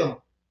verbatim.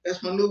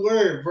 That's my new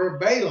word,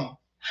 verbatim.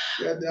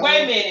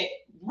 Wait a minute.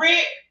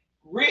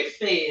 Rick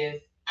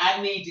says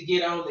I need to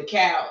get on the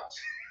couch.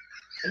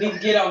 I need to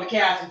get on the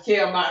couch and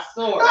tell my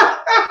story.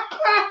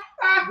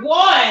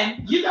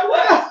 One, you know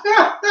what?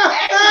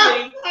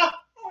 Actually, I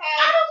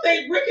don't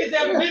think Rick has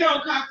ever been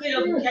on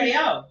Cocktails with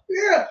KO.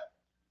 Yeah.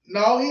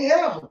 No, he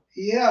haven't.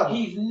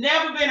 He's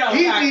never been on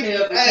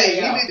Cocktails with KO.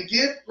 He need to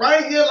get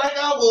right here like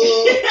I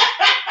was.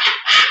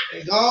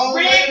 And go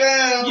Rick, lay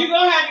down. You're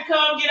going to have to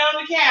come get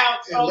on the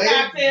couch on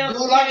Cocktails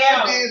with KO. Like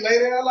I did.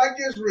 Lay down like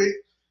this, Rick.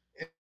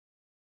 And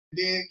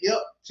then,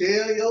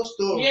 tell your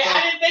story. Yeah,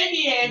 I didn't think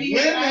he had. He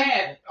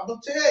had. I'm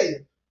going to tell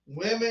you.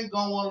 Women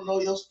going to want to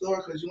know your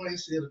story because you ain't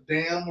said a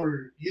damn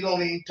word. You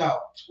don't even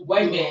talk.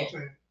 Wait a minute.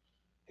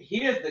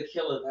 Here's the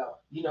killer,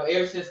 though.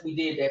 Ever since we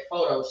did that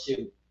photo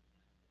shoot,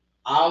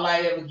 all I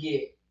ever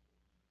get.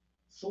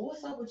 So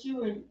what's up with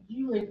you and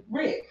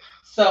Rick?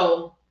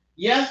 So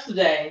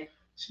yesterday,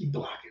 she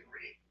blocking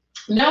Rick.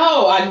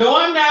 No, I know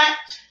I'm not.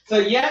 So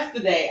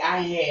yesterday I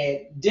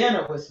had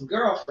dinner with some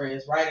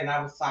girlfriends, right? And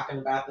I was talking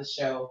about the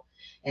show,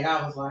 and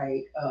I was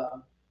like,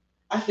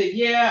 I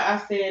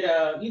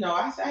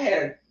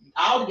had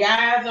all the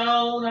guys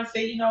on. I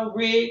said,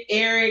 Rick,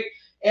 Eric,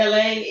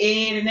 LA,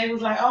 Ed, and they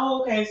was like,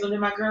 oh, okay. So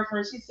then my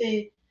girlfriend, she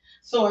said,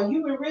 so are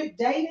you and Rick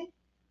dating?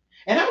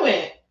 And I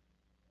went,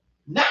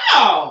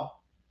 no.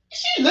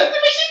 She looked at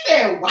me, she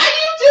said, why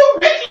you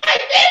do Rick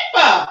like that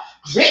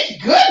for? Rick's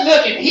good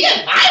looking. He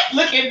a nice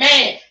looking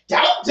man.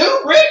 Don't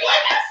do Rick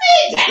like I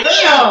said.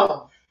 Damn.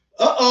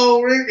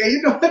 Uh-oh, Rick. And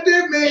you know what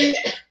that means?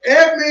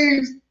 That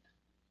means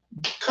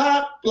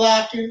cock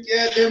blocking.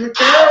 Yeah, damn it.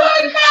 I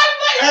wasn't cock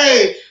blocking.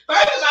 Hey.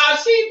 First of all,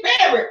 she's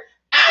married.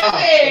 I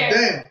said,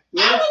 damn.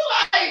 Yeah. I was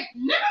like,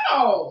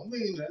 no.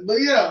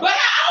 But yeah. But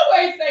I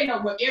always say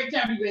no, but every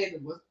time people ask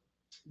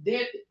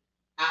me,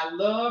 I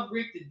love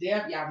Rick to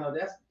death. Y'all know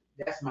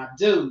that's my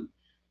dude.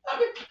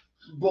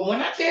 But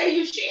when I tell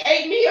you she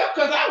ate me up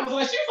because I was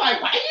like, she was like,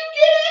 why you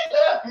get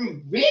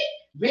that?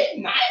 Rick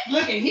nice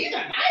looking. He's a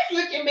nice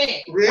looking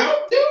man. Rick,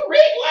 don't do Rick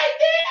like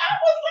that. I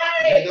was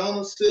like, they don't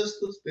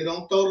assist us. They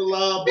don't throw the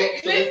lob.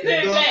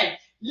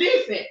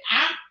 Listen,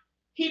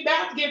 he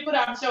about to get put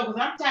out the show because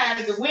I'm tired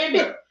of the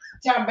women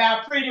talking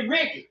about Pretty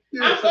Ricky.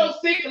 Yeah, I'm so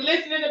sick of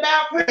listening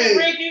about Pretty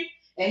Ricky.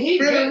 And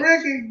Pretty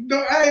Ricky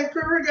got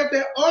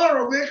that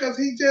aura, man, because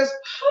he just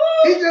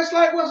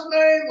like what's his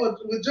name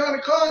with Johnny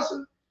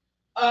Carson.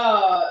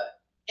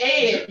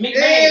 Ed McMahon.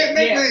 Ed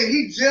McMahon. Yeah.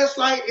 He just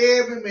like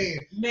Ed McMahon.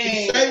 Man.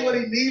 He say what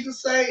he needs to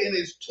say, and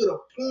it's to the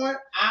point,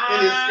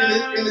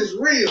 and it's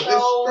real.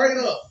 So it's straight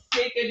up.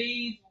 Sick of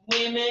these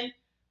women.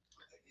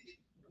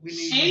 We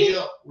need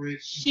help,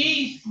 Rich.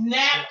 She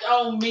snapped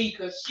on me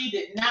because she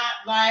did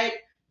not like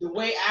the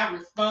way I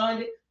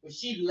responded when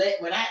she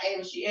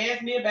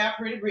asked me about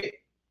Pretty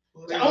Rick.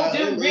 Don't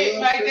do Rick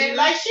like that.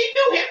 Like she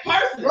knew him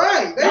personally.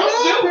 Right. They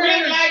don't do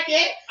Rick like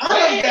that. I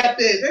don't got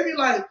that. They be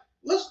like,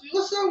 what's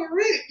up with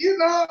Rick? You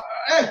know,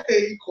 hey,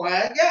 he's a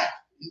quiet guy.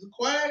 He's a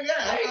quiet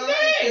guy.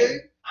 Exactly.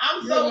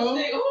 I'm so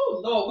sick.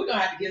 Oh Lord, we're gonna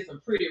have to get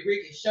some Pretty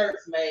Ricky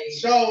shirts made.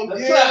 So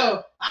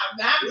yeah, I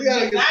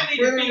need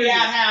to figure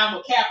out how I'm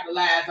gonna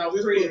capitalize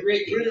on Pretty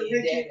Ricky.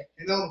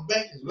 And on the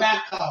back is what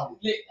they call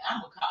it.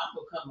 I'm gonna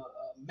become a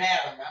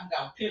madam. I'm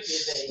gonna pimp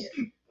his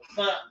ass.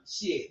 Something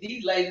shit.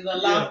 These ladies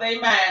done lost their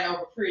mind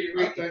over Pretty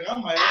Ricky.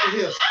 I might have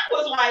here. I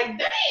was like,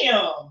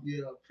 damn.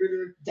 Yeah, Pretty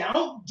Ricky.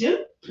 Don't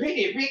do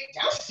Pretty Rick.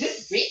 Don't do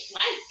Rick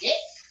like that.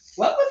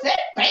 What was that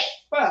face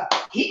for?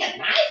 He a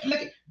nice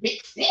looking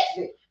Rick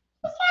Stephanie.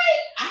 It's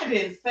like, I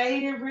didn't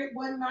say that Rick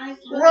wasn't nice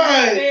looking.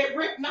 Right. I said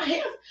Rick not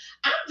him.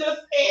 I'm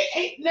just saying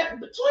ain't nothing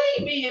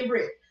between me and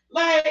Rick.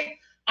 Like,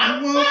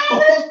 I'm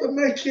supposed to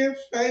make him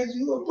face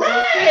you a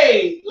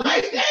right.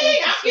 Like,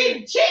 dang, I'm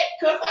getting checked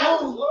because I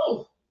was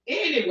low.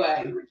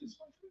 Anyway.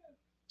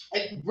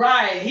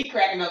 Right, he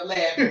cracking up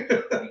laughing.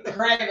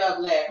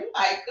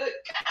 Like, good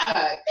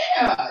God,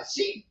 yeah,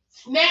 she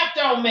snapped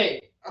on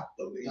me.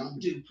 Don't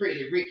do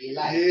Pretty Ricky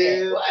like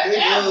that. What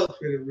they else? love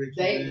Pretty Ricky.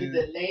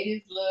 The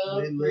ladies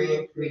love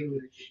Pretty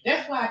Ricky.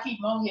 That's why I keep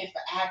him on here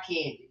for eye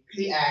candy.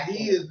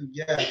 He is the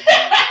guy.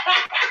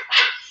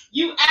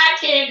 You eye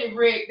candy,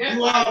 Rick. That's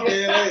you out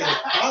there.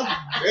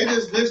 They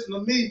just listen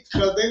to me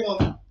because they want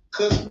to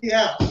cuss me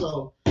out.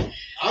 So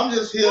I'm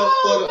just here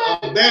for the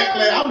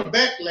backlash. I'm the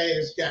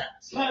backlash guy.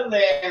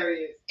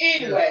 Hilarious.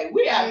 Anyway,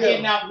 we are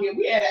getting off here.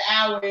 We had an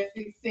hour and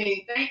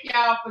 16. Thank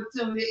y'all for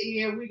tuning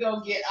in. We're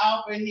going to get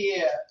off of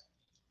here.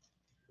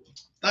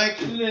 Thank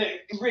you. Look,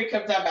 Rick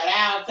comes talking about,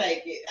 I'll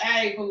take it.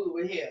 I ain't fooling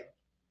with him.